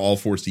followed for all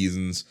 4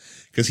 seasons,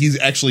 cause he's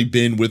actually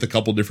been with a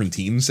couple different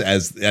teams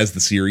as the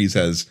series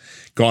has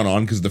gone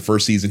on. Cause the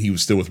first season he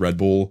was still with Red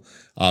Bull.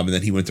 And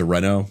then he went to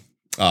Renault,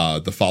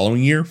 the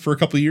following year for a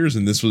couple of years.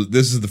 And this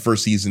is the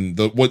first season.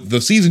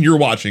 The season you're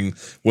watching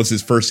was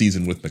his first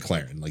season with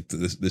McLaren. Like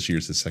this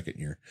year's his second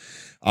year.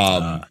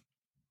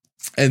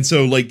 And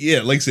so like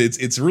I said,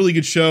 it's a really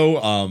good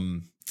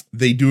show.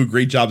 They do a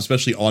great job,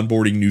 especially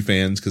onboarding new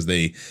fans, because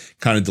they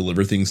kind of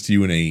deliver things to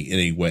you in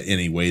a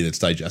way that's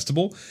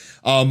digestible.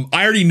 I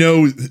already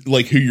know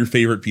like who your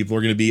favorite people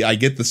are going to be. I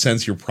get the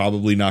sense you're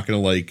probably not going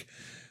to like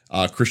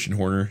Christian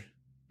Horner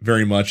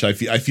very much. I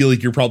feel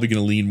like you're probably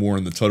going to lean more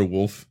on the Toto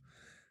Wolff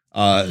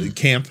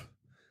camp.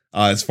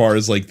 as far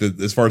as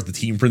the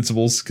team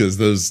principals, because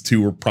those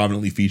two were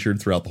prominently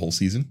featured throughout the whole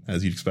season,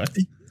 as you'd expect.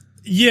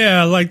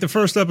 Yeah, like the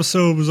first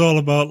episode was all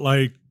about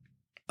like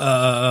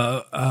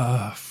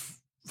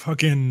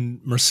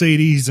fucking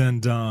Mercedes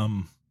and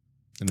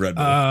Red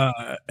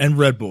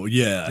Bull.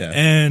 Yeah.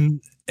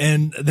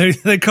 And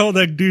they call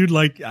that dude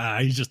like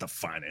he's just a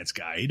finance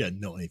guy. He doesn't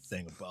know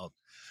anything about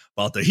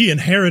he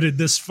inherited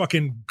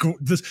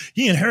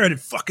he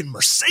inherited fucking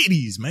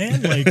Mercedes,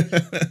 man.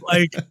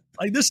 Like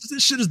this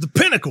shit is the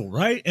pinnacle,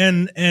 right?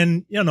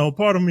 And you know,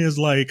 part of me is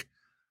like,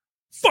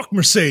 fuck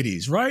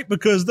Mercedes, right?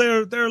 Because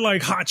they're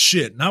like hot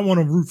shit, and I want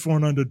to root for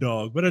an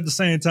underdog, but at the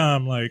same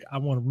time, like I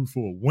want to root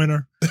for a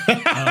winner.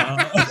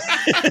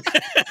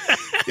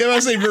 Yeah, I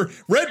was saying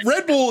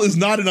Red Bull is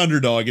not an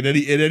underdog in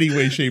any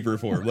way, shape, or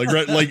form. Like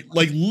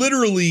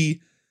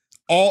literally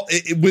all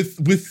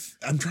with.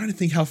 I'm trying to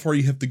think how far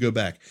you have to go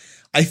back.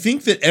 I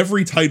think that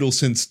every title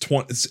since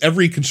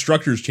every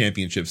constructors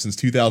championship since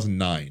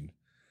 2009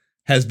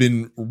 has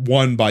been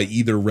won by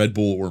either Red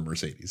Bull or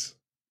Mercedes.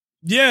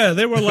 Yeah,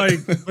 they were like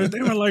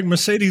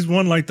Mercedes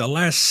won like the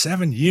last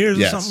 7 years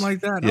or something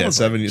like that. Yeah,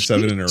 seven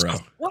in a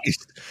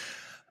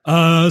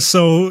row.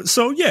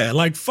 So yeah,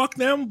 like fuck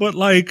them, but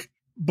like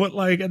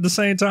at the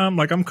same time,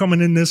 like I'm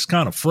coming in this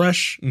kind of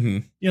fresh.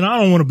 Mm-hmm. You know, I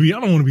don't want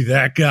to be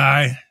that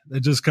guy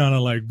that just kind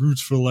of like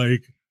roots for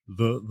like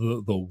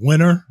the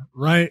winner,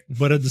 right?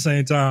 But at the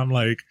same time,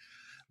 like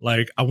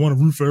I want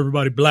to root for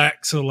everybody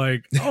black. So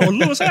like, oh,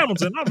 Lewis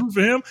Hamilton, I root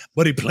for him,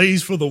 but he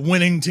plays for the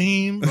winning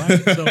team, right?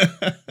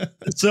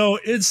 So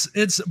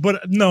it's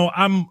but no,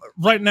 I'm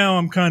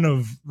kind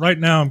of a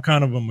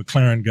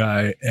McLaren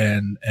guy,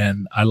 and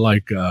I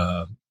like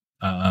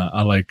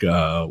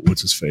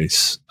what's his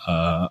face?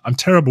 I'm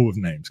terrible with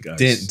names,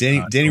 guys.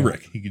 Danny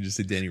Rick. You can just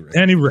say Danny Rick.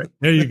 Danny Rick.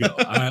 There you go.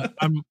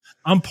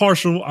 I'm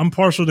partial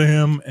to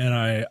him,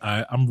 and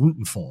I'm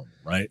rooting for him,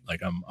 right?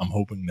 Like I'm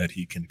hoping that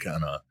he can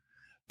kind of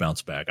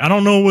bounce back. I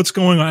don't know what's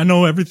going on. I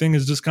know everything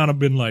has just kind of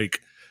been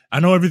like, I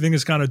know everything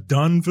is kind of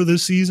done for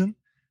this season.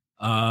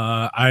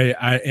 I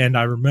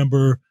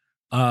remember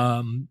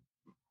from,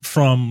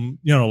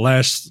 you know,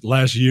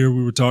 last year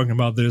we were talking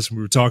about this, and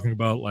we were talking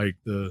about like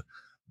the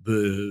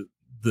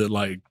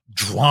like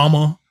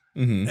drama.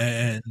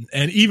 Mm-hmm.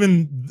 And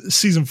even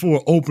season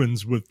 4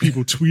 opens with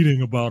people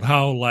tweeting about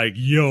how like,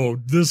 yo,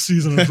 this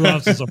season of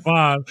Drive to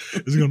Survive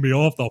is going to be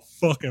off the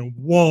fucking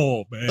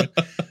wall, man.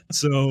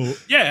 So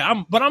yeah,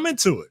 I'm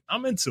into it.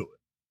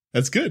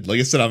 That's good. Like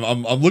I said,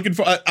 I'm looking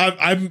for,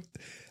 I'm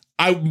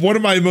one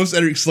of my most,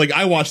 like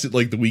I watched it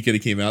like the weekend it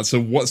came out.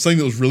 So something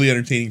that was really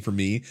entertaining for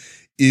me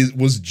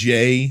was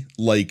Jay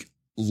like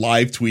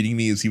live tweeting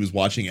me as he was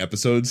watching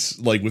episodes,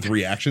 like with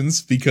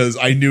reactions, because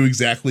I knew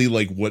exactly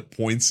like what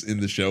points in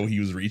the show he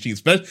was reaching,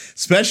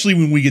 especially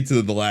when we get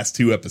to the last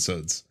 2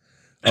 episodes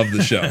of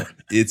the show.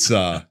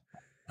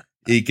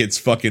 It gets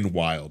fucking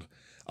wild.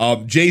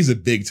 Jay's a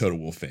big Total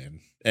Wolf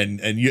fan,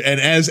 and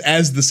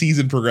as the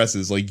season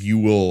progresses, like you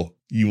will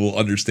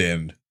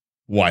understand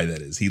why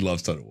that is. He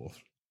loves Total Wolf.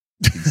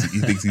 He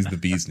thinks he's the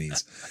bee's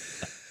knees.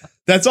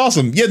 That's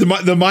awesome. Yeah,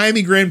 the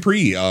Miami Grand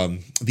Prix,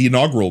 the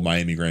inaugural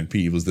Miami Grand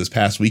Prix was this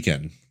past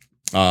weekend.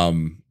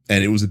 And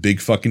it was a big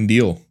fucking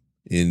deal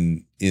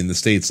in the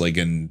States. Like,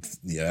 and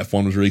yeah,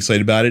 F1 was really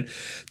excited about it.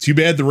 Too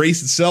bad the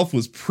race itself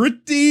was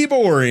pretty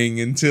boring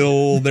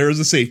until there was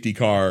a safety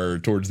car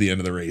towards the end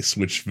of the race,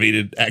 which made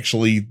it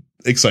actually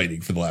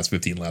exciting for the last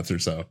 15 laps or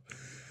so.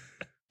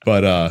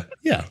 But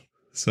yeah,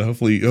 so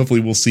hopefully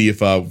we'll see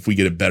if we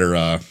get a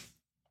better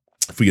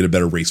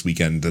race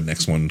weekend the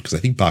next one, because I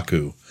think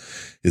Baku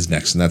is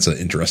next, and that's an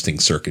interesting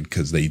circuit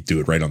because they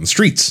do it right on the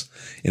streets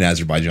in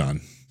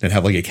Azerbaijan and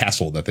have like a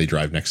castle that they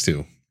drive next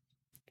to,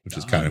 which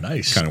is kind of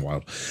nice, kind of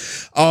wild.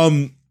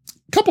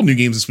 Couple new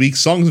games this week.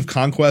 Songs of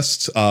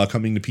Conquest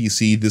coming to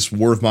PC. This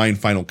War of Mine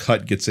Final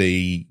Cut gets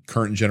a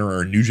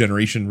new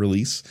generation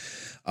release.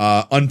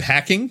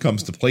 Unpacking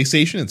comes to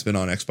PlayStation. It's been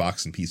on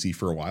Xbox and PC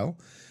for a while.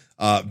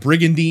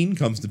 Brigandine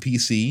comes to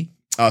PC.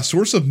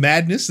 Source of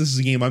Madness, this is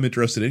a game I'm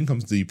interested in,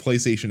 comes to the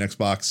PlayStation,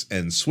 Xbox,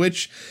 and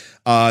Switch.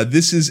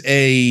 This is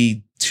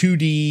a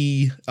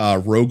 2D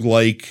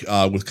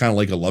roguelike with kind of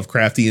like a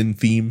Lovecraftian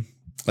theme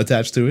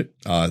attached to it.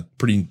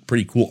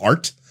 Pretty cool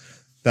art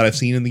that I've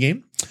seen in the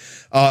game.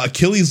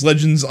 Achilles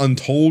Legends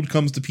Untold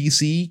comes to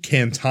PC.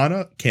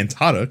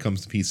 Cantata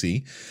comes to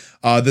PC.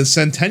 The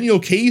Centennial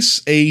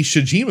Case, a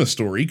Shijima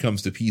story,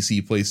 comes to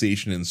PC,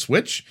 PlayStation, and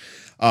Switch.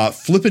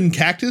 Flippin'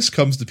 Cactus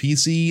comes to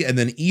PC, and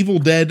then Evil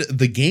Dead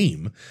the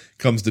Game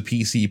comes to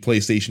PC,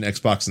 PlayStation,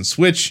 Xbox, and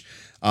Switch.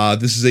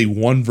 This is a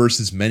one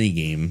versus many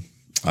game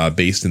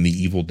based in the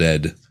Evil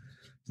Dead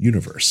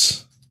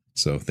universe.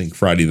 So think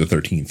Friday the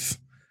 13th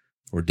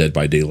or Dead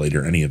by Daylight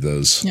or any of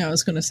those. Yeah, I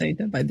was going to say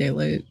Dead by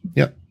Daylight.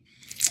 Yep.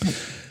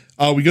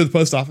 We go to the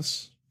post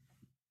office.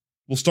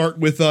 We'll start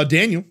with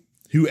Daniel,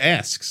 who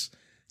asks,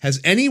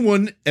 has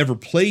anyone ever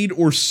played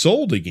or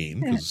sold a game,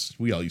 because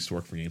we all used to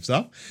work for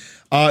GameStop,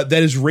 that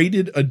is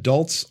rated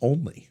adults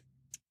only?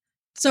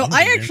 So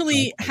I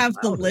actually have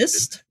the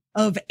list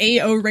of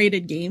AO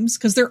rated games,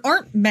 because there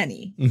aren't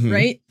many,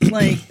 right?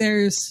 Like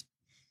there's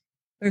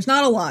There's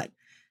not a lot.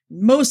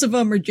 Most of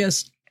them are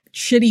just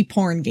shitty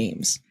porn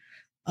games.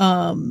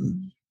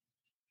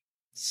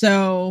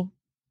 So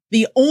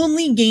the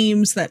only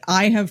games that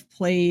I have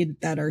played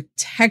that are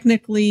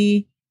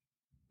technically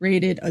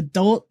rated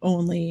adult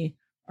only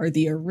are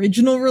the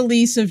original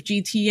release of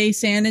GTA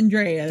San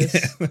Andreas.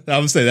 I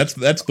would say that's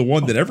the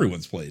one that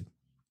everyone's played.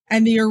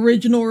 And the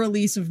original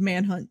release of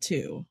Manhunt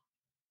 2.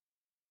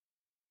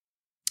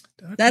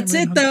 That's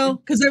it though,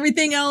 because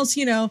everything else,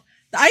 you know,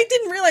 I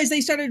didn't realize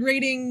they started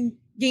rating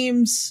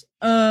games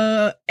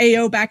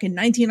AO back in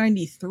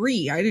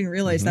 1993. I didn't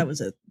realize that was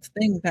a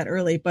thing that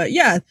early. But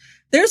yeah,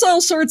 there's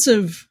all sorts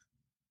of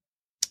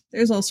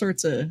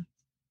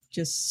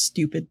just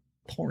stupid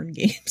porn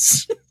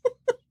games.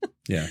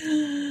 Yeah.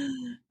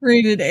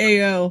 Rated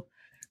AO.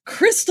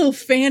 Crystal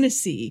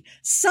Fantasy,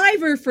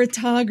 Cyber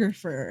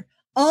Photographer,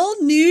 All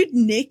Nude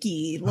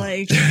Nikki.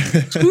 Like,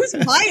 who's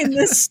buying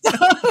this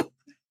stuff?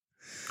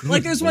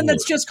 Like, there's one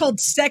that's just called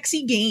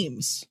Sexy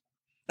Games.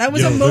 That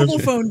was a mobile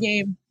phone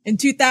game in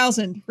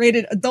 2000,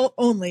 rated adult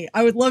only.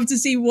 I would love to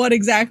see what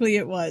exactly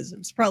it was. It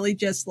was probably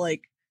just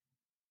like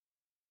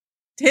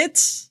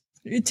tits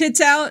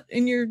out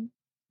in your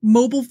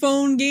mobile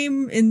phone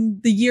game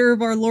in the year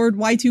of our Lord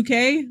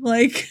Y2K.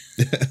 Like,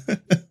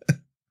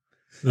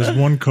 there's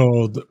one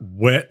called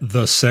Wet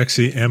the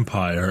Sexy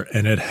Empire,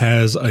 and it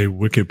has a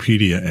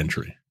Wikipedia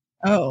entry.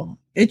 Oh,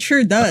 it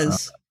sure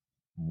does.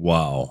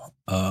 Wow.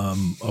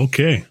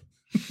 Okay.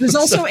 There's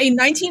also a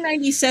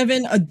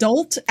 1997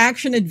 adult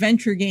action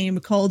adventure game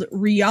called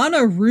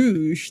Rihanna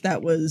Rouge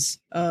that was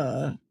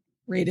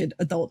rated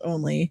adult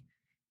only.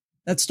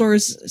 That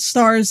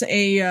stars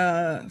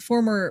a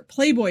former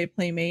Playboy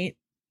playmate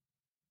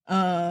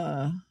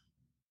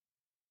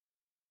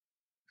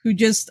who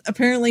just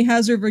apparently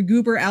has her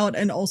Vagoober out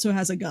and also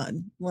has a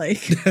gun.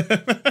 Like,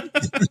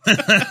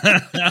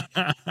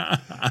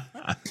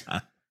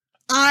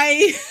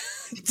 I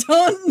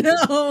don't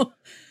know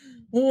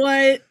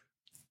what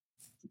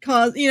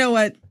caused, you know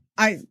what?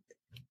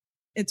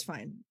 It's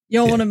fine.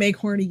 Y'all want to make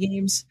horny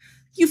games.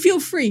 You feel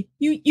free.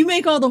 You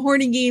make all the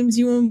horny games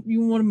you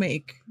want to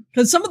make.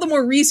 Because some of the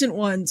more recent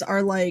ones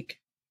are like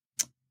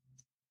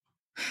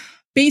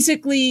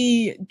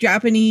basically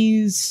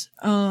Japanese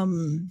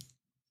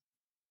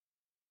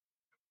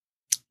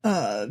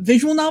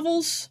visual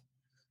novels.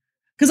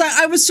 Because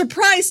I was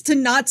surprised to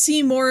not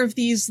see more of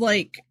these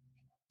like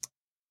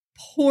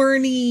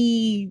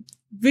porny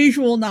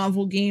visual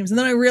novel games. And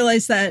then I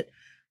realized that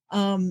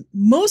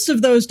most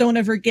of those don't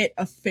ever get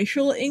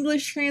official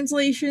English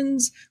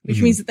translations,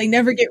 which means that they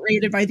never get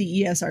rated by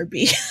the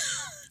ESRB.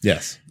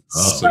 Yes.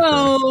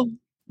 So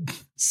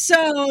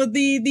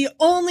the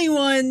only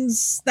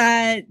ones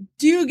that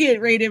do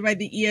get rated by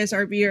the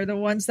ESRB are the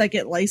ones that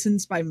get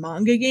licensed by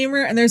Manga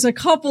Gamer, and there's a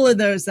couple of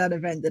those that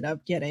have ended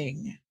up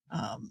getting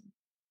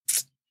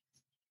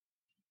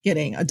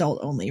adult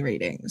only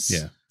ratings.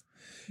 Yeah.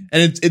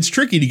 And it's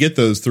tricky to get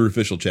those through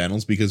official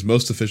channels because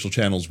most official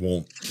channels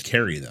won't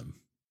carry them.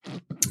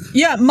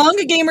 Yeah,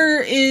 Manga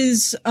Gamer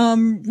is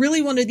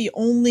really one of the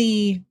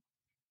only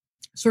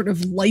sort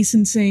of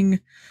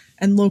licensing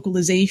and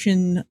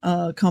localization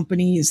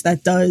companies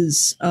that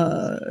does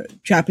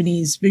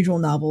Japanese visual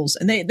novels,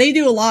 and they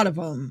do a lot of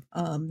them.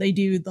 They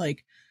do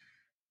like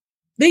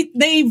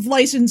they've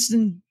licensed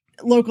and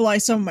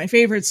localized some of my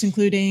favorites,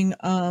 including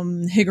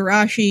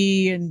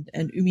Higurashi and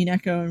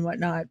Umineko and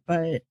whatnot.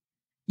 But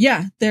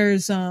yeah,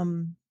 there's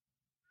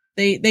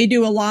they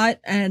do a lot,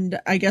 and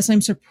I guess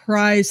I'm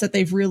surprised that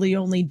they've really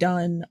only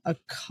done a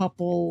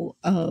couple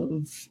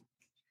of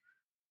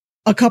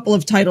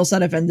titles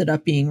that have ended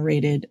up being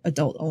rated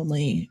adult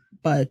only.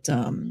 But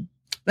then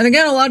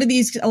again, a lot of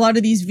these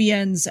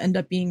VNs end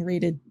up being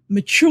rated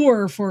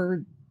mature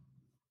for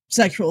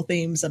sexual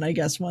themes, and I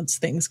guess once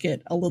things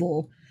get a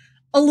little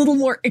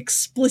more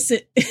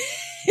explicit,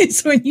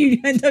 it's when you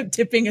end up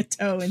dipping a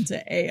toe into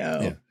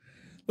AO. Yeah.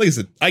 Like I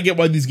said, I get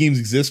why these games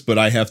exist, but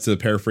I have to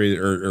paraphrase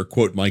or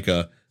quote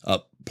Micah,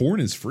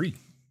 porn is free.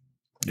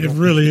 It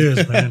really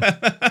is, man.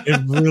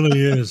 It really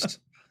is.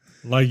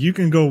 Like, you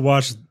can go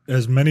watch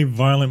as many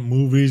violent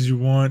movies you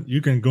want.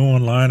 You can go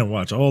online and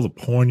watch all the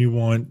porn you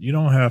want. You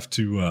don't have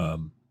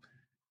to,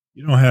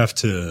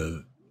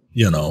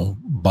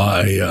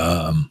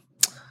 buy,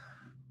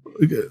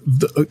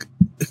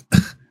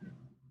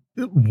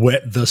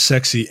 Wet the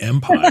Sexy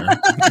Empire.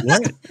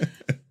 What?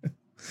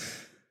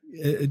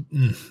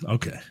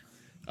 Okay.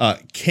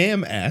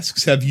 Cam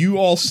asks, have you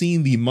all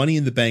seen the Money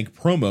in the Bank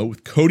promo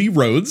with Cody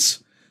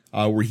Rhodes,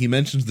 where he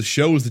mentions the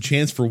show is the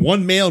chance for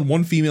one male and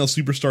one female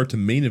superstar to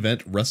main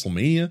event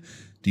WrestleMania?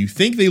 Do you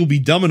think they will be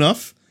dumb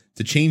enough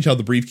to change how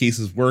the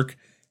briefcases work?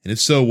 And if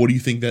so, what do you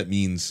think that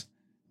means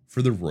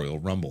for the Royal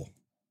Rumble?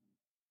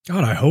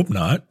 God, I hope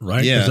not,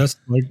 right? Yeah. Because that's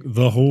like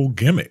the whole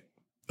gimmick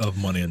of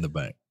Money in the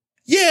Bank.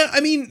 Yeah, I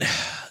mean,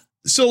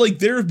 so like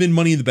there have been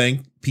Money in the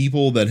Bank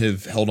people that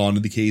have held on to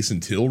the case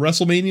until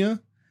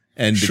WrestleMania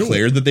and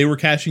declared that they were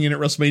cashing in at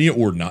WrestleMania,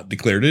 or not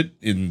declared it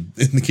in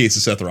the case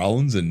of Seth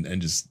Rollins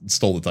and just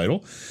stole the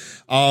title.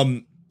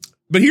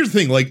 But here's the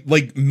thing,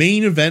 like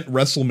main event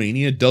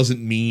WrestleMania doesn't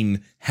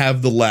mean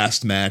have the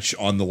last match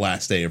on the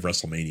last day of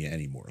WrestleMania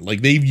anymore.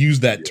 Like they've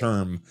used that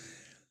term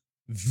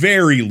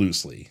very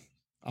loosely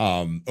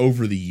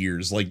over the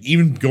years. Like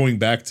even going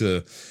back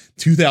to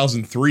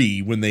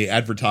 2003 when they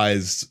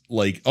advertised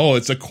like, oh,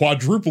 it's a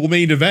quadruple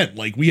main event.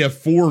 Like we have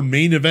 4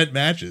 main event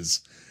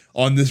matches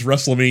on this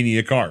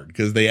WrestleMania card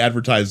because they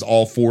advertised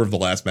all 4 of the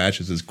last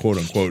matches as quote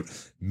unquote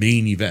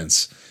main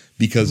events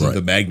because of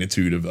the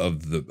magnitude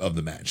of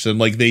the match. And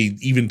like they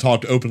even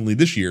talked openly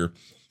this year,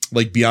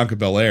 like Bianca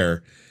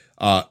Belair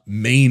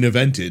main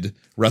evented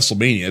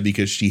WrestleMania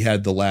because she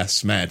had the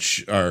last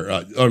match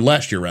or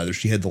last year rather,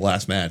 she had the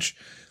last match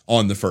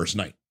on the first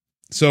night.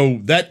 So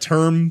that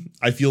term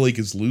I feel like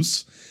is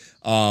loose.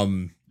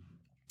 I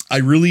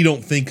really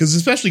don't think,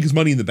 especially because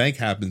Money in the Bank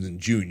happens in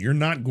June, you're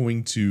not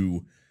going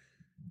to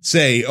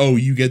say, oh,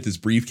 you get this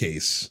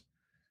briefcase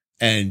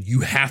and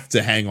you have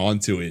to hang on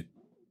to it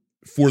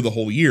for the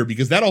whole year,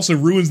 because that also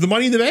ruins the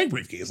Money in the Bank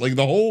briefcase. Like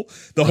the whole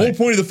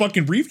point of the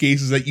fucking briefcase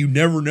is that you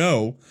never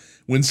know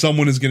when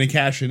someone is going to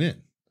cash it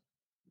in.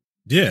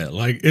 Yeah,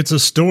 like it's a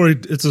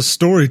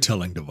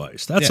storytelling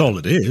device. That's all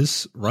it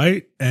is,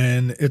 right?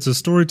 And it's a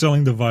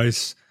storytelling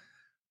device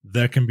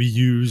that can be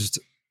used.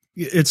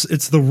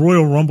 It's the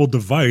Royal Rumble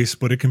device,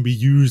 but it can be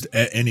used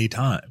at any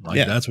time.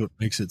 Like that's what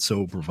makes it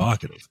so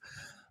provocative.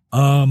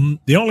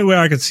 The only way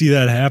I could see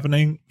that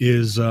happening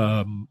is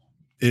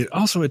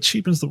it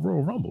cheapens the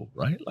Royal Rumble,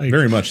 right? Like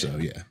very much so,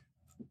 yeah.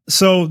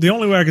 So the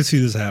only way I could see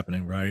this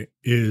happening, right,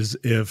 is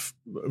if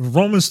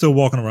Roman's still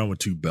walking around with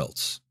 2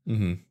 belts.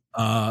 Mm-hmm.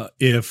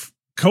 If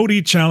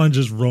Cody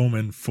challenges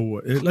Roman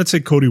for, let's say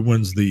Cody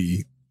wins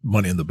the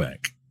Money in the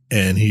Bank,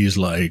 and he's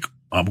like,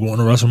 I'm going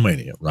to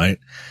WrestleMania, right?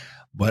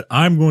 But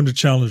I'm going to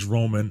challenge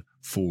Roman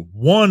for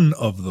one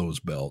of those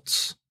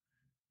belts.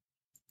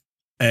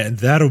 And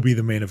that'll be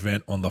the main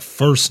event on the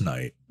first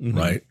night,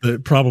 right?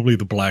 Probably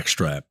the black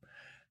strap.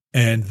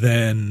 And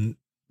then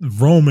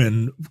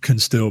Roman can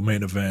still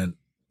main event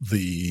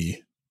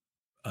the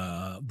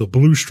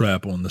blue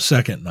strap on the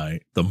second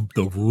night,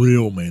 the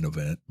real main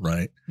event,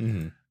 right?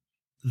 Mm-hmm.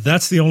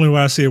 That's the only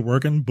way I see it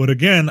working. But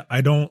again,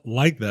 I don't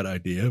like that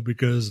idea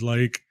because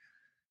like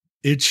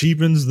it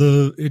cheapens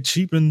the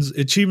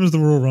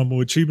Royal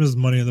Rumble, it cheapens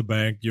Money in the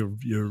Bank. You're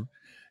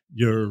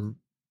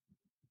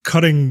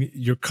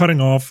cutting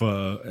off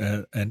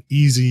an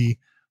easy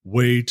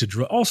way to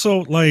draw.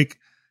 Also, like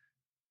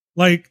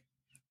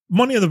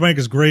Money in the Bank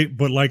is great,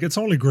 but like it's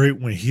only great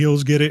when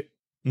heels get it.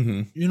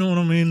 Mm-hmm. You know what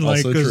I mean?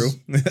 Like, also true,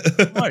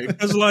 right?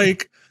 Because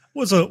like,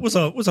 was a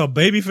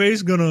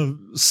babyface gonna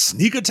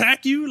sneak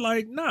attack you?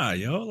 Like, nah,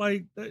 yo,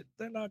 like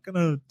they're not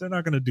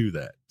gonna do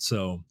that.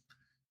 So,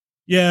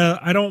 yeah,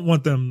 I don't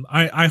want them.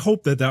 I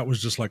hope that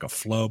was just like a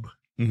flub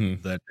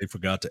that they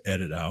forgot to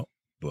edit out,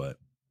 but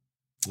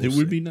it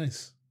would be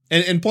nice.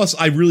 And plus,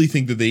 I really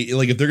think that they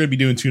like if they're gonna be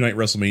doing 2-night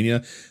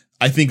WrestleMania,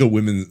 I think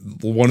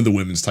one of the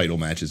women's title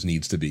matches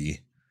needs to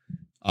be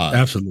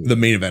absolutely the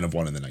main event of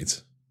one of the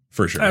nights.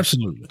 For sure.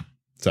 Absolutely.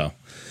 So,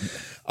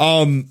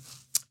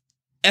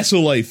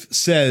 Esolife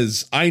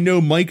says, I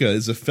know Micah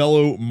is a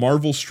fellow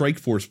Marvel Strike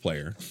Force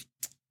player,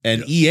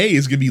 and EA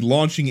is going to be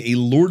launching a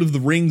Lord of the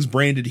Rings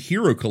branded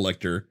hero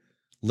collector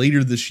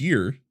later this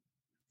year.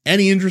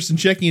 Any interest in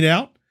checking it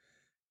out?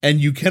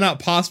 And you cannot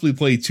possibly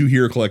play 2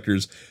 hero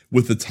collectors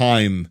with the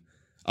time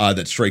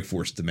that Strike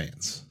Force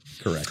demands.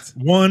 Correct.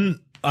 1,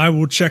 I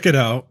will check it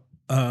out.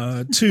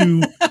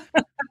 2,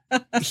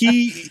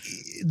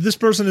 this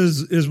person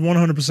is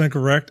 100%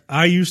 correct.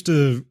 I used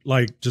to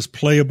like just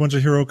play a bunch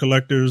of hero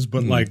collectors,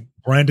 but like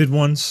branded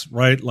ones,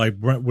 right? Like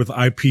with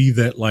IP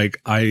that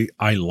like I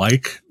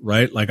like,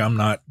 right? Like I'm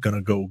not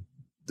gonna go.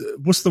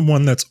 What's the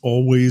one that's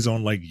always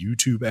on like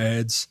YouTube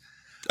ads?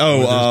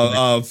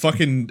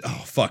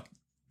 Fuck.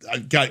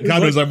 God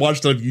knows I've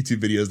watched enough YouTube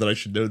videos that I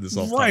should know this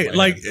off. Right,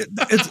 like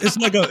it's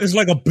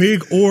like a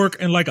big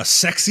orc and like a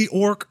sexy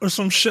orc or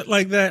some shit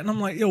like that, and I'm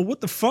like, yo,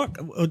 what the fuck?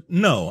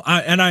 No,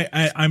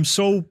 I'm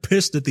so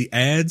pissed at the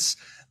ads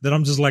that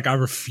I'm just like, I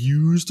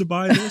refuse to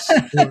buy this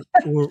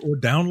or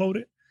download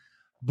it.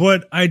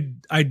 But I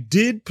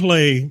did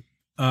play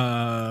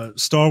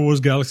Star Wars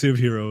Galaxy of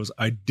Heroes.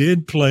 I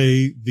did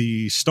play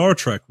the Star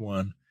Trek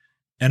one,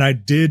 and I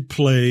did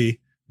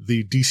play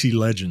the DC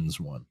Legends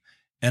one.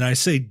 And I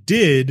say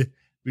did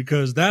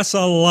because that's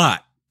a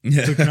lot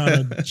to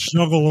kind of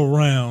juggle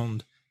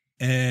around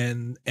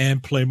and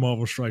play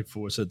Marvel Strike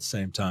Force at the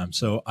same time.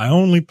 So I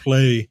only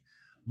play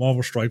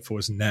Marvel Strike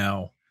Force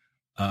now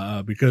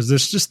because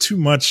there's just too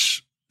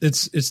much.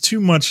 It's too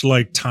much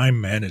like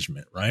time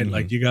management, right? Mm-hmm.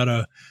 Like you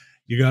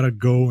gotta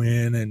go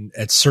in and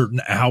at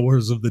certain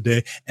hours of the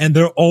day, and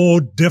they're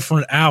all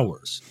different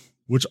hours,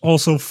 which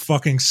also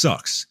fucking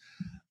sucks.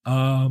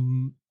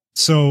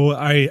 So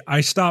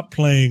I stopped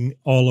playing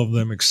all of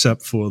them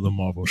except for the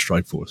Marvel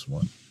Strike Force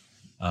one,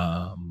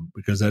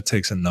 because that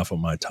takes enough of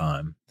my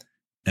time,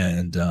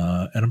 and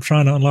I'm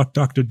trying to unlock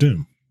Doctor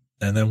Doom,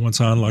 and then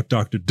once I unlock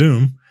Doctor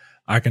Doom,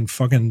 I can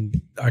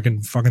fucking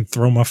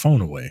throw my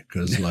phone away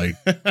because like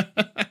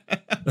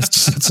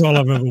That's all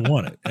I've ever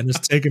wanted. And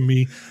it's taken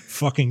me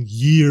fucking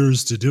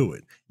years to do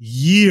it.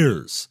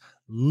 Years.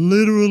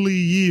 Literally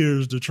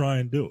years to try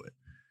and do it.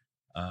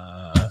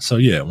 So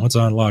yeah, once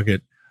I unlock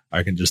it,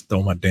 I can just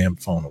throw my damn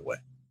phone away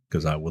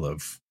because I will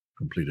have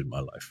completed my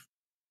life.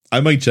 I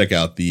might check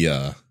out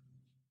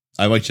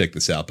I might check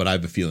this out, but I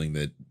have a feeling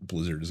that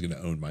Blizzard is going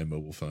to own my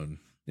mobile phone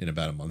in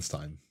about a month's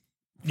time.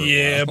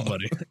 Yeah,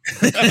 buddy.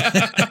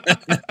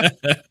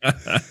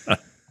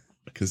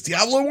 Because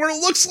Diablo Immortal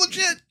looks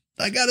legit,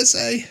 I gotta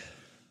say.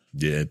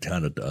 Yeah, it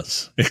kind of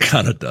does. It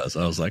kind of does.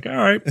 I was like, all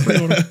right.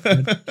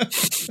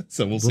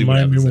 So we'll see what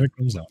happens when it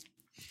comes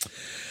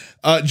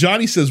out.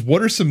 Johnny says,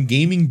 what are some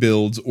gaming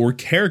builds or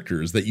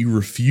characters that you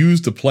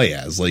refuse to play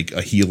as, like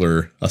a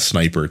healer, a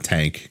sniper,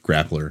 tank,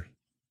 grappler,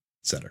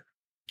 etc.?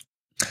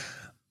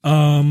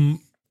 I'm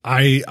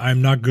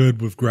not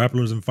good with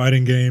grapplers and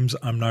fighting games.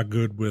 I'm not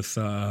good with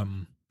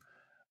I'm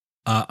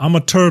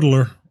a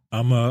turtler.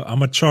 I'm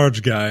a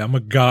charge guy. I'm a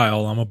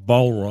guile. I'm a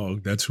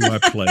Balrog. That's who I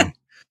play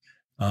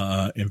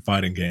in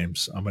fighting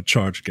games. I'm a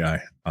charge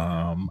guy.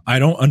 I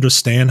don't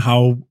understand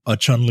how a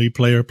Chun-Li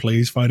player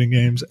plays fighting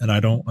games, and I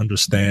don't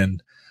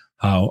understand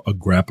how a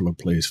grappler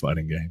plays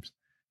fighting games.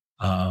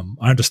 I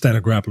understand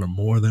a grappler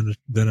more than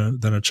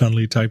a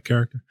Chun-Li type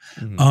character.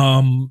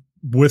 Mm-hmm.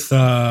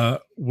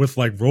 With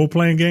like role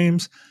playing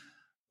games,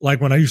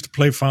 like when I used to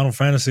play Final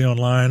Fantasy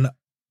Online,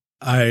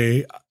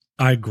 I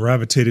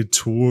gravitated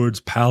towards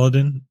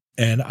Paladin,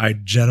 and I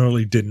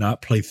generally did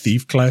not play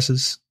thief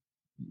classes.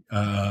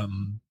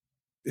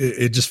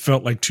 It just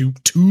felt like too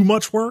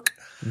much work,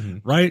 mm-hmm.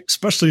 right?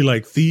 Especially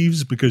like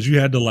thieves, because you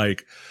had to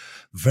like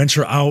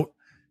venture out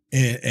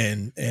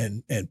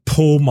and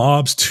pull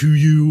mobs to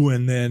you,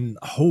 and then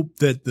hope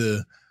that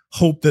the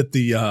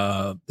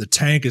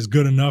tank is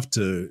good enough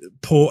to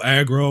pull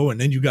aggro, and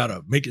then you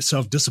gotta make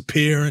yourself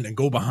disappear and then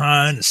go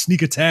behind and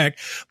sneak attack,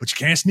 but you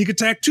can't sneak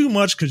attack too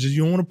much because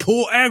you don't want to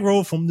pull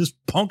aggro from this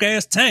punk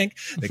ass tank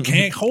that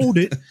can't hold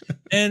it.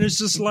 And it's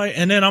just like,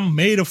 and then I'm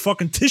made of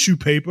fucking tissue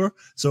paper,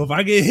 so if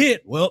I get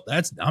hit, well,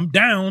 I'm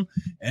down.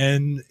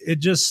 And it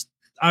just,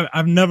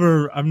 I've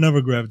never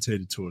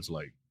gravitated towards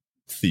like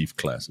thief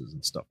classes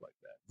and stuff like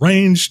that.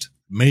 Ranged,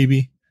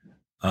 maybe.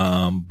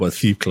 But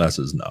thief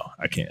classes, no,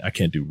 I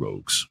can't do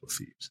rogues or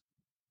thieves.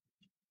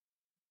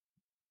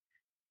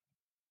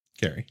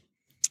 Carrie.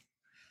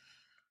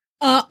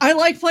 I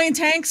like playing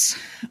tanks.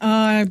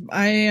 I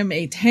am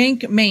a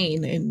tank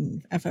main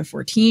in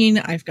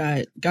FF14. I've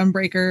got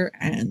Gunbreaker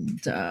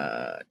and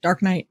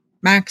Dark Knight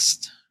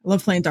maxed. I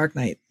love playing Dark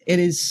Knight. It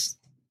is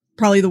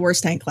probably the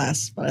worst tank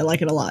class, but I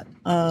like it a lot.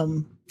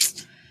 I'll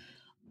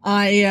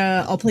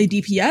play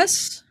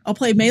DPS. I'll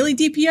play melee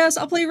DPS.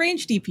 I'll play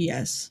range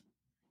DPS.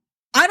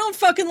 I don't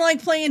fucking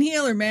like playing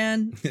healer,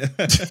 man.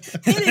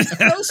 It is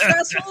so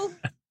stressful.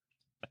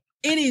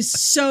 It is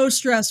so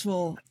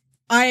stressful.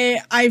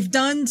 I've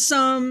done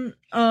some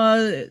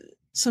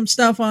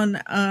stuff on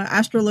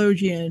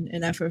Astrologian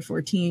in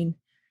FF14,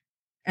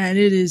 and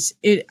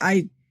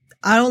I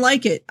don't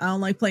like it. I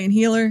don't like playing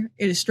healer.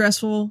 It is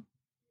stressful.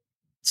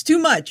 It's too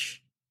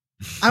much.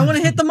 I want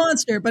to hit the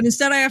monster, but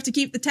instead I have to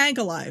keep the tank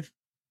alive.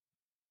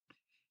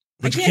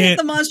 But I can't hit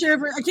the monster.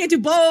 I can't do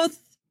both.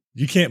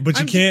 You can't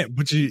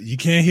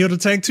heal the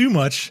tank too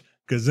much,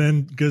 because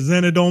then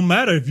it don't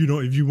matter if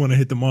you want to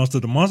hit the monster.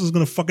 The monster's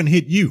gonna fucking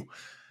hit you.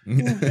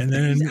 And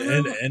then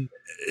and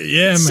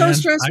yeah, it's man. So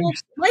stressful.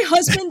 My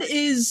husband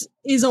is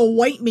a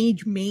white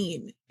mage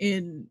main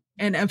in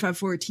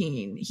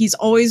FF14. He's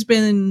always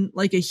been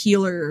like a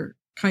healer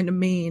kind of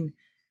main,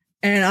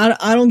 and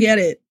I don't get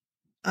it.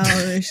 I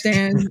don't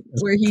understand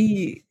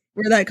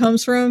where that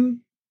comes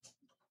from.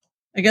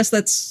 I guess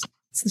it's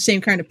the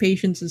same kind of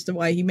patience as to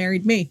why he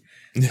married me.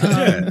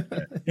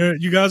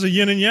 You guys are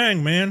yin and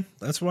yang, man.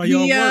 That's why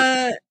y'all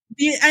work.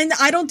 And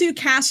I don't do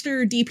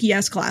caster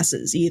DPS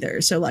classes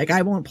either. So like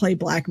I won't play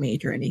black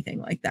mage or anything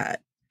like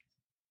that.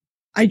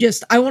 I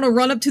want to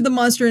run up to the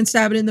monster and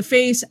stab it in the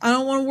face. I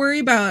don't want to worry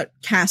about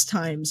cast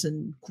times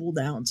and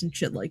cooldowns and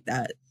shit like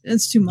that.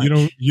 It's too much.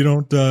 You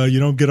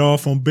don't get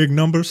off on big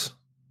numbers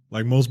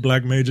like most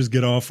black mages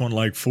get off on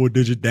like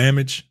 4-digit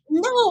damage.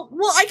 No,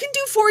 well, I can do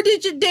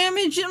 4-digit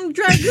damage in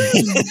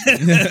Dragoon.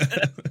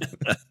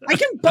 I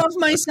can buff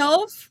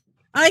myself.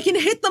 I can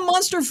hit the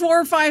monster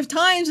 4 or 5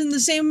 times in the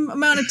same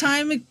amount of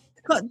time it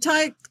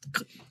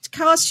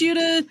costs you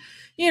to,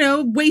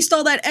 waste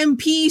all that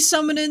MP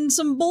summoning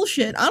some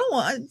bullshit. I don't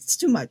want. It's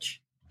too much.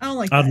 I don't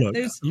like that.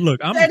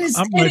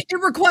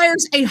 It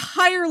requires a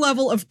higher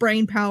level of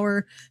brain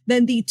power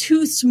than the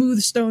 2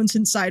 smooth stones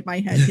inside my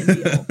head can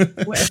deal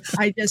with.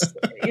 I just,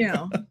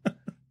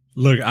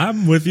 Look,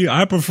 I'm with you.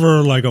 I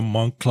prefer like a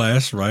monk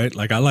class, right?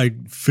 Like I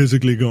like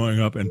physically going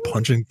up and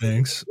punching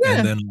things,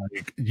 and then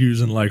like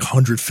using like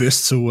 100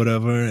 fists or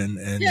whatever, and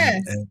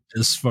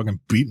just fucking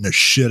beating the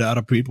shit out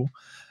of people.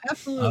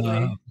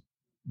 Absolutely.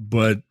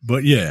 But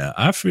yeah,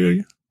 I feel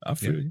you. I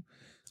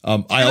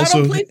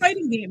don't play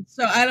fighting games,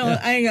 so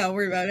I ain't gotta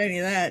worry about any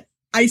of that.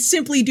 I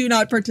simply do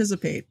not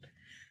participate.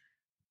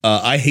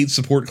 I hate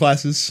support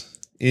classes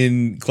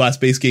in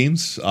class-based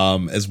games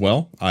as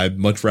well. I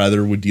much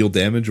rather would deal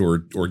damage or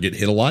get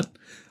hit a lot.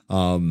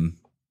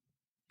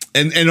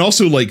 And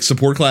also like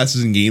support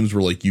classes in games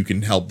where like you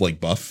can help like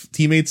buff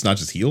teammates, not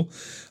just heal,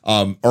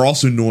 are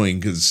also annoying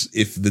because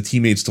if the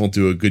teammates don't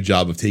do a good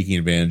job of taking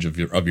advantage of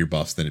your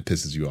buffs, then it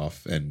pisses you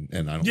off. And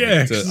I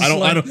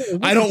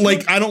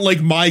don't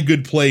like my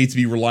good play to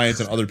be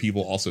reliant on other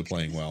people also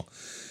playing well.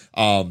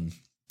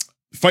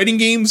 Fighting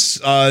games,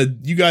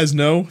 you guys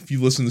know if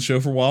you listen to the show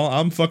for a while,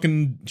 I'm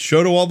fucking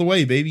Shoto all the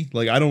way, baby.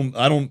 Like I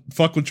don't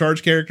fuck with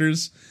charge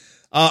characters.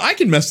 I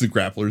can mess with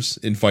grapplers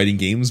in fighting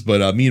games,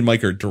 but me and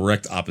Mike are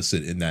direct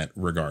opposite in that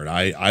regard.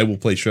 I will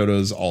play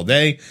Shotos all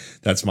day.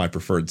 That's my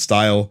preferred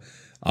style.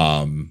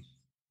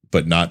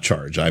 But not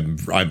charge. I'm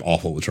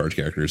awful with charge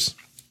characters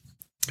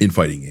in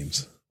fighting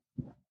games.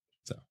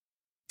 So,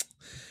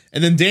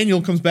 and then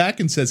Daniel comes back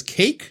and says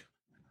cake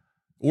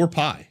or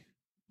pie.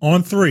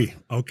 On 3,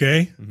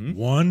 okay? Mhm.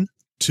 1,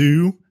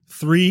 2,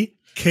 3,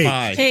 cake.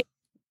 Pie. Cake.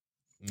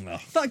 Ugh.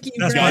 Fuck you,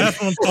 That's Brad.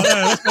 what I'm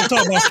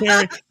talking about,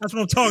 Carrie. That's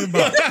what I'm talking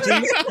about.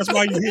 See? That's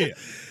why you're here.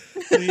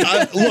 See?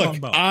 That's what I'm talking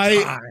about.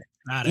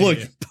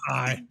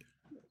 Pie.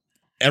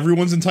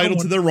 Everyone's entitled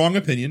to their wrong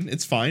opinion.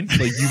 It's fine.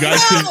 Like you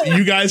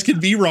guys can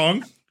be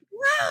wrong.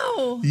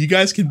 No. You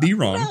guys can be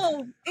wrong.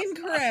 No.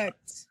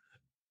 Incorrect.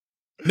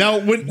 Now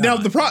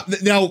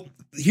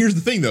here's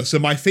the thing though. So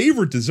my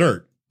favorite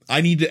dessert, I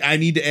need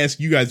to ask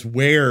you guys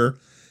where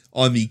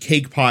on the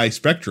cake pie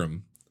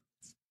spectrum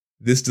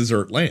this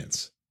dessert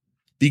lands.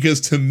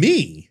 Because to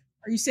me,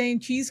 Are you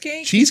saying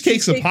cheesecake?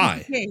 Cheesecake's a Cheesecake pie.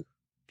 is cake.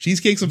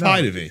 Cheesecake's a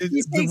pie to me.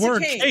 The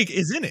word cake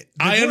is in it.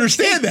 I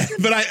understand that,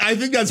 but I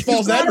think that's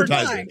false not a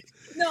advertising.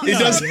 No, It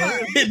doesn't.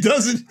 It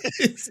doesn't.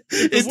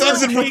 It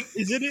doesn't. Cake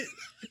is in it.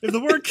 If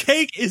the word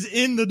cake is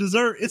in the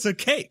dessert, it's a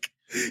cake.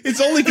 It's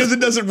only because it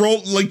doesn't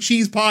roll like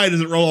cheese pie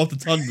doesn't roll off the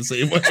tongue the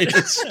same way.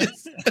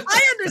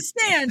 I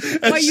understand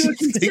why you would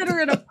consider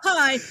it a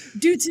pie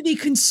due to the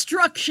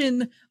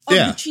construction of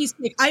the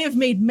cheesecake. I have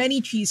made many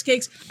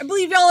cheesecakes. I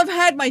believe y'all have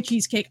had my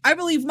cheesecake. I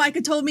believe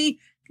Micah told me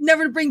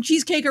never to bring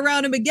cheesecake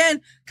around him again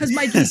because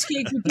my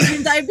cheesecake would give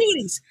him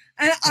diabetes.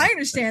 And I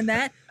understand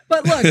that.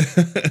 But look,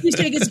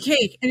 cheesecake is a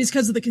cake, and it's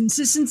because of the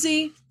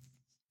consistency.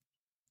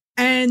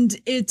 And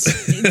it's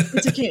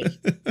a cake.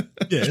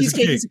 Yeah,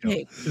 Cheesecake it's is a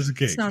cake. It's a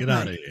cake. It's not Get pie.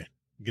 out of here.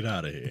 Get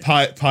out of here.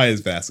 Pie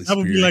is vastly That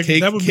would be superior. like-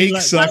 Cake, that would be cake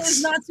like- Pie sucks.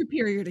 is not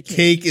superior to cake.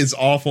 Cake is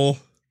awful.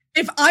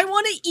 If I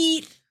want to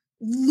eat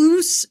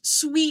loose,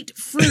 sweet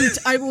fruit,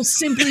 I will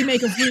simply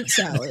make a fruit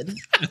salad.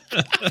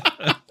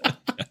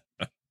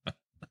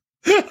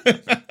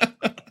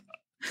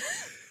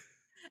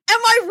 Am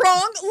I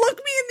wrong? Look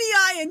me in the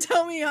eye and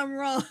tell me I'm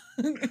wrong.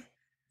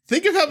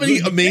 Think of how many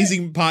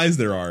amazing pies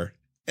there are.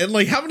 And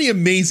like how many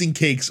amazing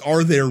cakes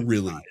are there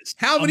really?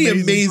 How many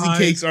amazing pies,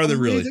 cakes are there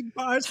really? amazing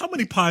pies? How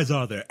many pies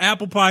are there?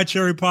 Apple pie,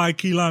 cherry pie,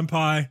 key lime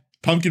pie.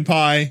 Pumpkin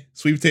pie,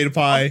 sweet potato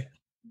pie.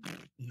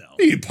 No.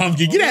 You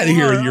pumpkin, get out of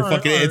here with your All right,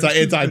 fucking all right.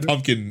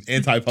 anti-pumpkin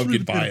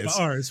Sweet potato pies.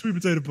 All right, sweet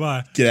potato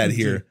pie. Get outta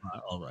Sweet here.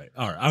 potato pie.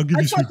 All right. I'll give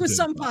I you sweet fuck with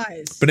potato some pie.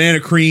 pies. Banana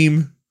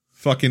cream,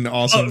 fucking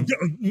awesome.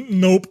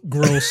 Nope.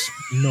 Gross.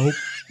 Nope.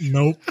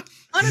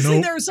 Honestly,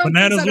 Nope. there are some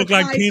Bananas things that look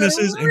are like pies that are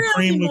penises and really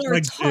cream looks more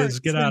like tarts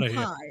jizz. Get than out of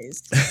here.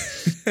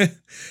 pies.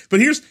 But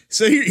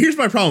here's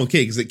my problem with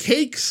cake is that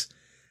cakes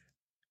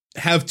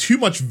have too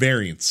much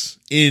variance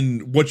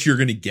in what you're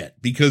going to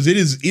get because it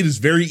is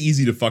very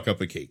easy to fuck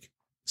up a cake.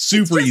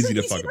 Super It's just easy to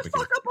as fuck up a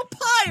cake. a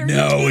pie. Are you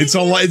No,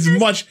 kidding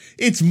me?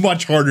 it's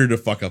much harder to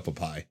fuck up a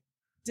pie.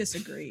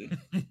 Disagree.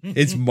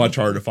 It's much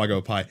harder to fuck up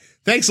a pie.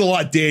 Thanks a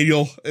lot,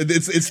 Daniel.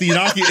 It's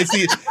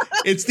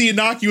the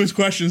innocuous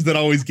questions that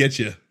always get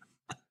you.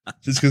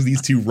 Just because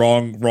these two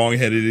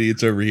wrong-headed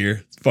idiots over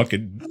here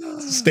fucking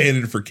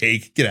standing for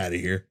cake. Get out of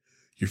here.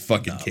 You're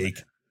fucking cake.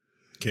 Man.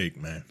 Cake,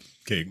 man.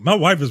 Cake. My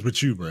wife is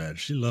with you, Brad.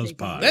 She loves Cake.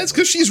 pie. That's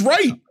because she's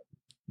right.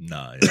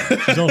 Nah,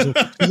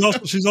 yeah.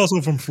 She's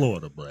also from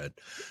Florida, Brad.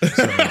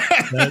 So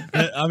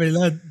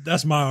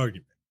that's my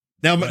argument.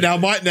 Now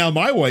Like-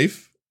 my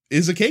wife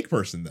is a cake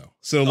person though.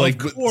 So like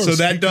course, so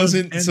that because-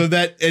 doesn't and- so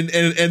that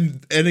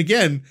and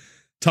again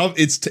tough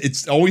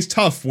it's always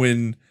tough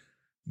when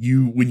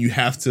you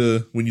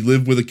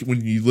live with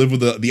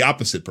the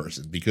opposite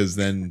person because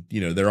then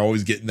they're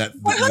always getting that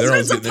My they're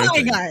always husband's a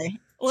getting their pie thing. guy.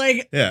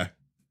 Like, Yeah.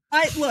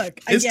 I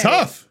It's get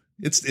tough.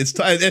 It's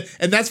tough.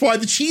 And that's why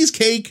the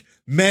cheesecake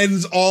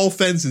mends all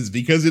fences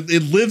because it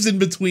lives in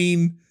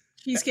between.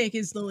 Cheesecake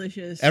is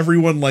delicious.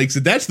 Everyone likes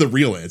it. That's the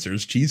real answer.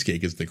 Is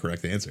cheesecake is the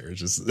correct answer. It's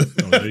just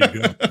there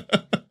you go.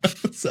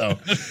 So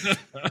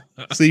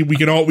see, we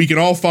can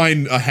all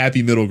find a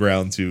happy middle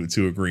ground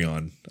to agree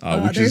on,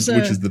 which is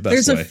the best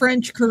There's way. a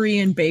French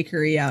Korean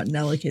bakery out in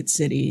Ellicott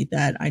City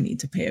that I need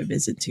to pay a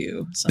visit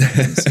to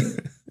sometime soon.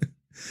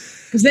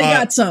 Because they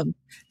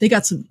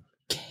got some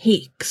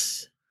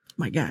cakes,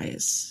 my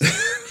guys.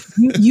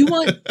 you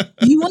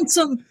want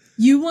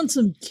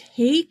some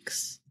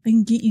cakes? I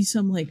can get you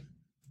some like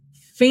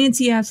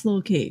fancy ass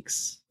little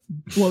cakes.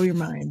 Blow your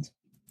mind.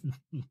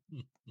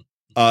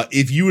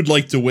 If you would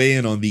like to weigh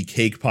in on the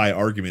cake pie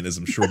argument, as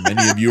I'm sure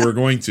many of you are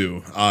going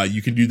to,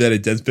 you can do that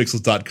at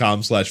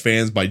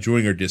densepixels.com/fans by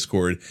joining our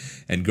Discord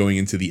and going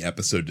into the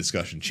episode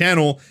discussion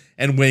channel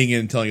and weighing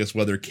in and telling us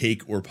whether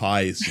cake or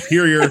pie is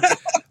superior.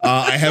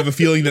 I have a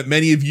feeling that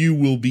many of you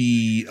will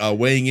be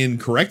weighing in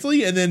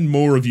correctly, and then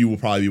more of you will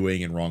probably be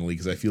weighing in wrongly,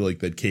 because I feel like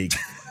that cake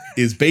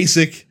is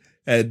basic,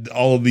 and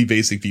all of the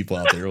basic people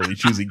out there will be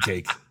choosing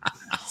cake.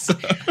 So.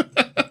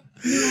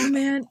 Oh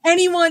man,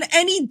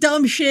 any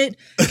dumb shit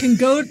can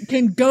go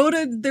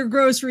to their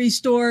grocery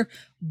store,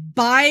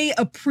 buy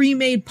a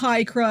pre-made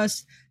pie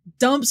crust,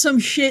 dump some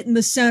shit in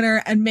the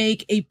center, and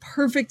make a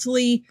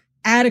perfectly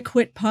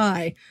adequate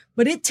pie.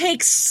 But it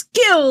takes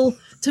skill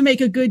to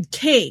make a good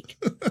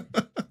cake.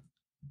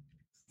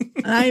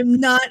 I'm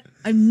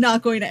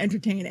not going to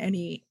entertain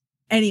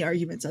any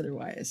arguments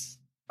otherwise.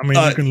 I mean,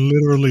 you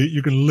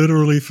can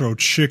literally throw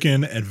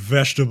chicken and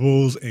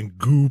vegetables and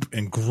goop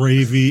and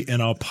gravy in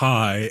a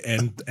pie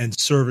and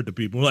serve it to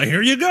people. Like,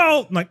 here you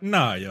go. I'm like,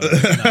 nah, yo. Nah,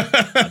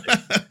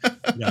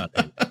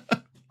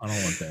 I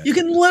don't want that. You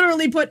can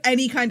literally put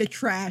any kind of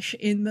trash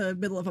in the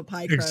middle of a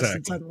pie crust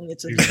and suddenly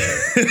it's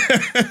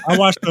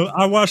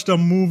I watched a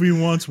movie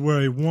once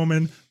where a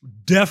woman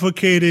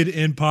defecated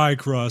in pie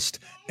crust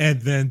and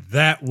then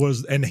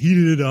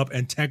heated it up,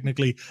 and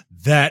technically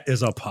that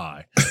is a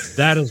pie.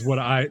 That is what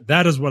I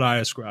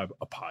ascribe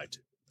a pie to.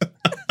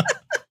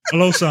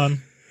 Hello,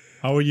 son.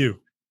 How are you?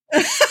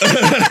 All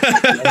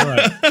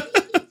right.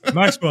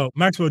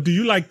 Maxwell, do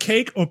you like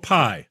cake or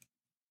pie?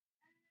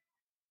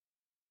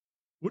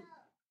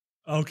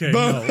 Okay,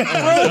 no.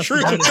 The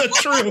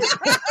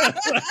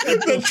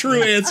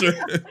true answer.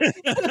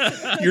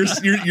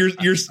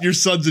 Your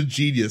son's a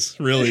genius,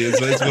 really.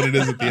 That's what it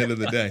is at the end of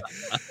the day.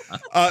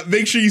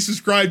 Make sure you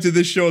subscribe to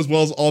this show as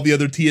well as all the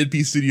other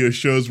TNP Studios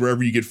shows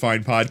wherever you get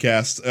fine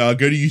podcasts.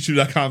 Go to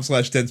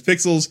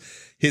youtube.com/densepixels.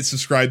 Hit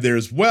subscribe there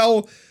as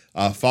well.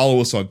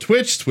 Follow us on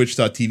Twitch,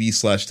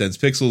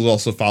 twitch.tv/densepixels.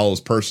 Also follow us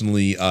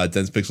personally,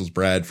 densepixels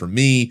Brad for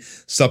me,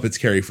 Stuppets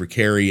Carrie for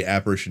Carrie,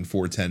 Apparition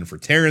 410 for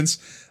Terrence.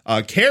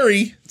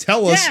 Carrie,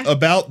 tell us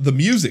about the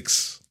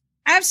musics.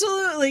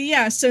 Absolutely,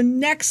 yeah. So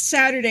next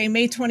Saturday,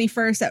 May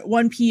 21st at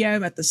 1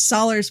 p.m. at the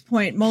Solars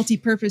Point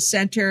Multipurpose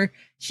Center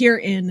here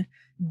in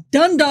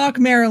Dundalk,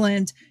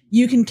 Maryland,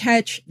 you can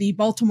catch the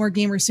Baltimore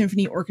Gamer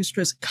Symphony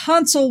Orchestra's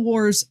Console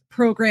Wars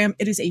program.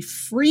 It is a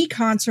free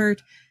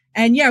concert.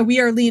 And yeah, we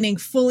are leaning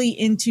fully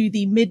into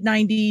the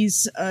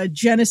mid-90s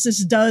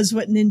Genesis does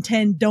what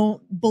Nintendo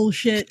don't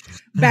bullshit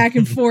back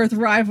and forth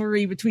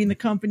rivalry between the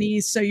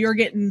companies. So you're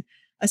getting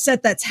a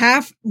set that's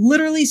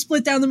literally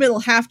split down the middle,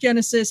 half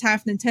Genesis,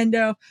 half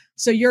Nintendo.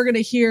 So you're going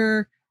to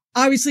hear,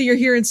 obviously you're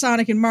hearing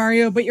Sonic and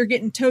Mario, but you're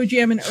getting Toe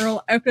Jam and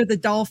Earl, Ecco the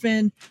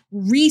Dolphin,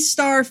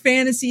 Restar,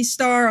 Phantasy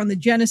Star on the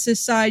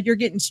Genesis side. You're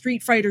getting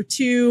Street Fighter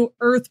 2,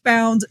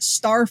 Earthbound,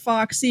 Star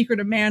Fox, Secret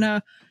of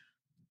Mana.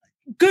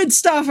 Good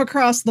stuff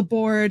across the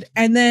board.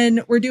 And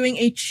then we're doing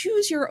a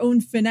choose your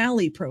own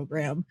finale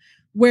program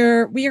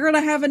where we are going to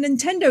have a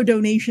Nintendo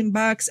donation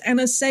box and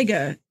a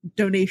Sega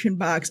donation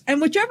box. And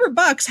whichever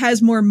box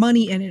has more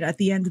money in it at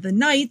the end of the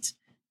night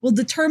will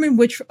determine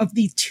which of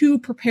the two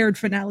prepared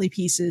finale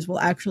pieces will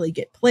actually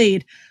get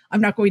played. I'm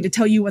not going to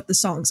tell you what the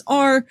songs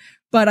are,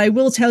 but I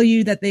will tell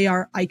you that they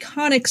are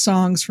iconic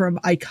songs from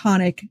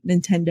iconic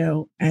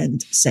Nintendo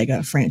and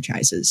Sega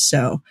franchises.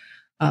 So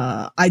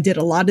I did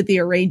a lot of the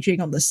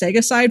arranging on the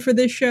Sega side for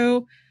this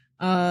show.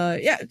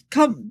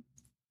 Come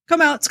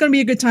out. It's going to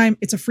be a good time.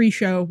 It's a free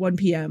show, 1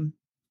 p.m.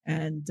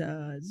 And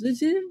it's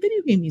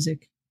video game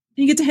music.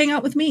 And you get to hang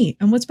out with me.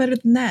 And what's better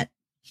than that?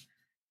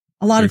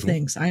 A lot of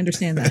things. I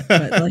understand that.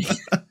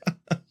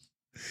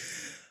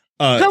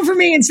 But come for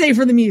me and stay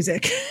for the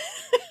music.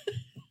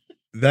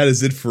 That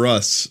is it for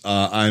us.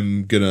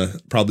 I'm going to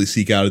probably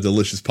seek out a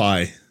delicious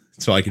pie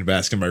so I can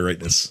bask in my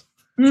rightness.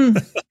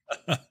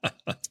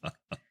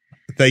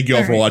 Thank you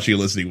all for watching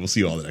and listening. We'll see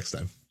you all the next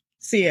time.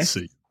 See ya.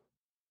 See ya.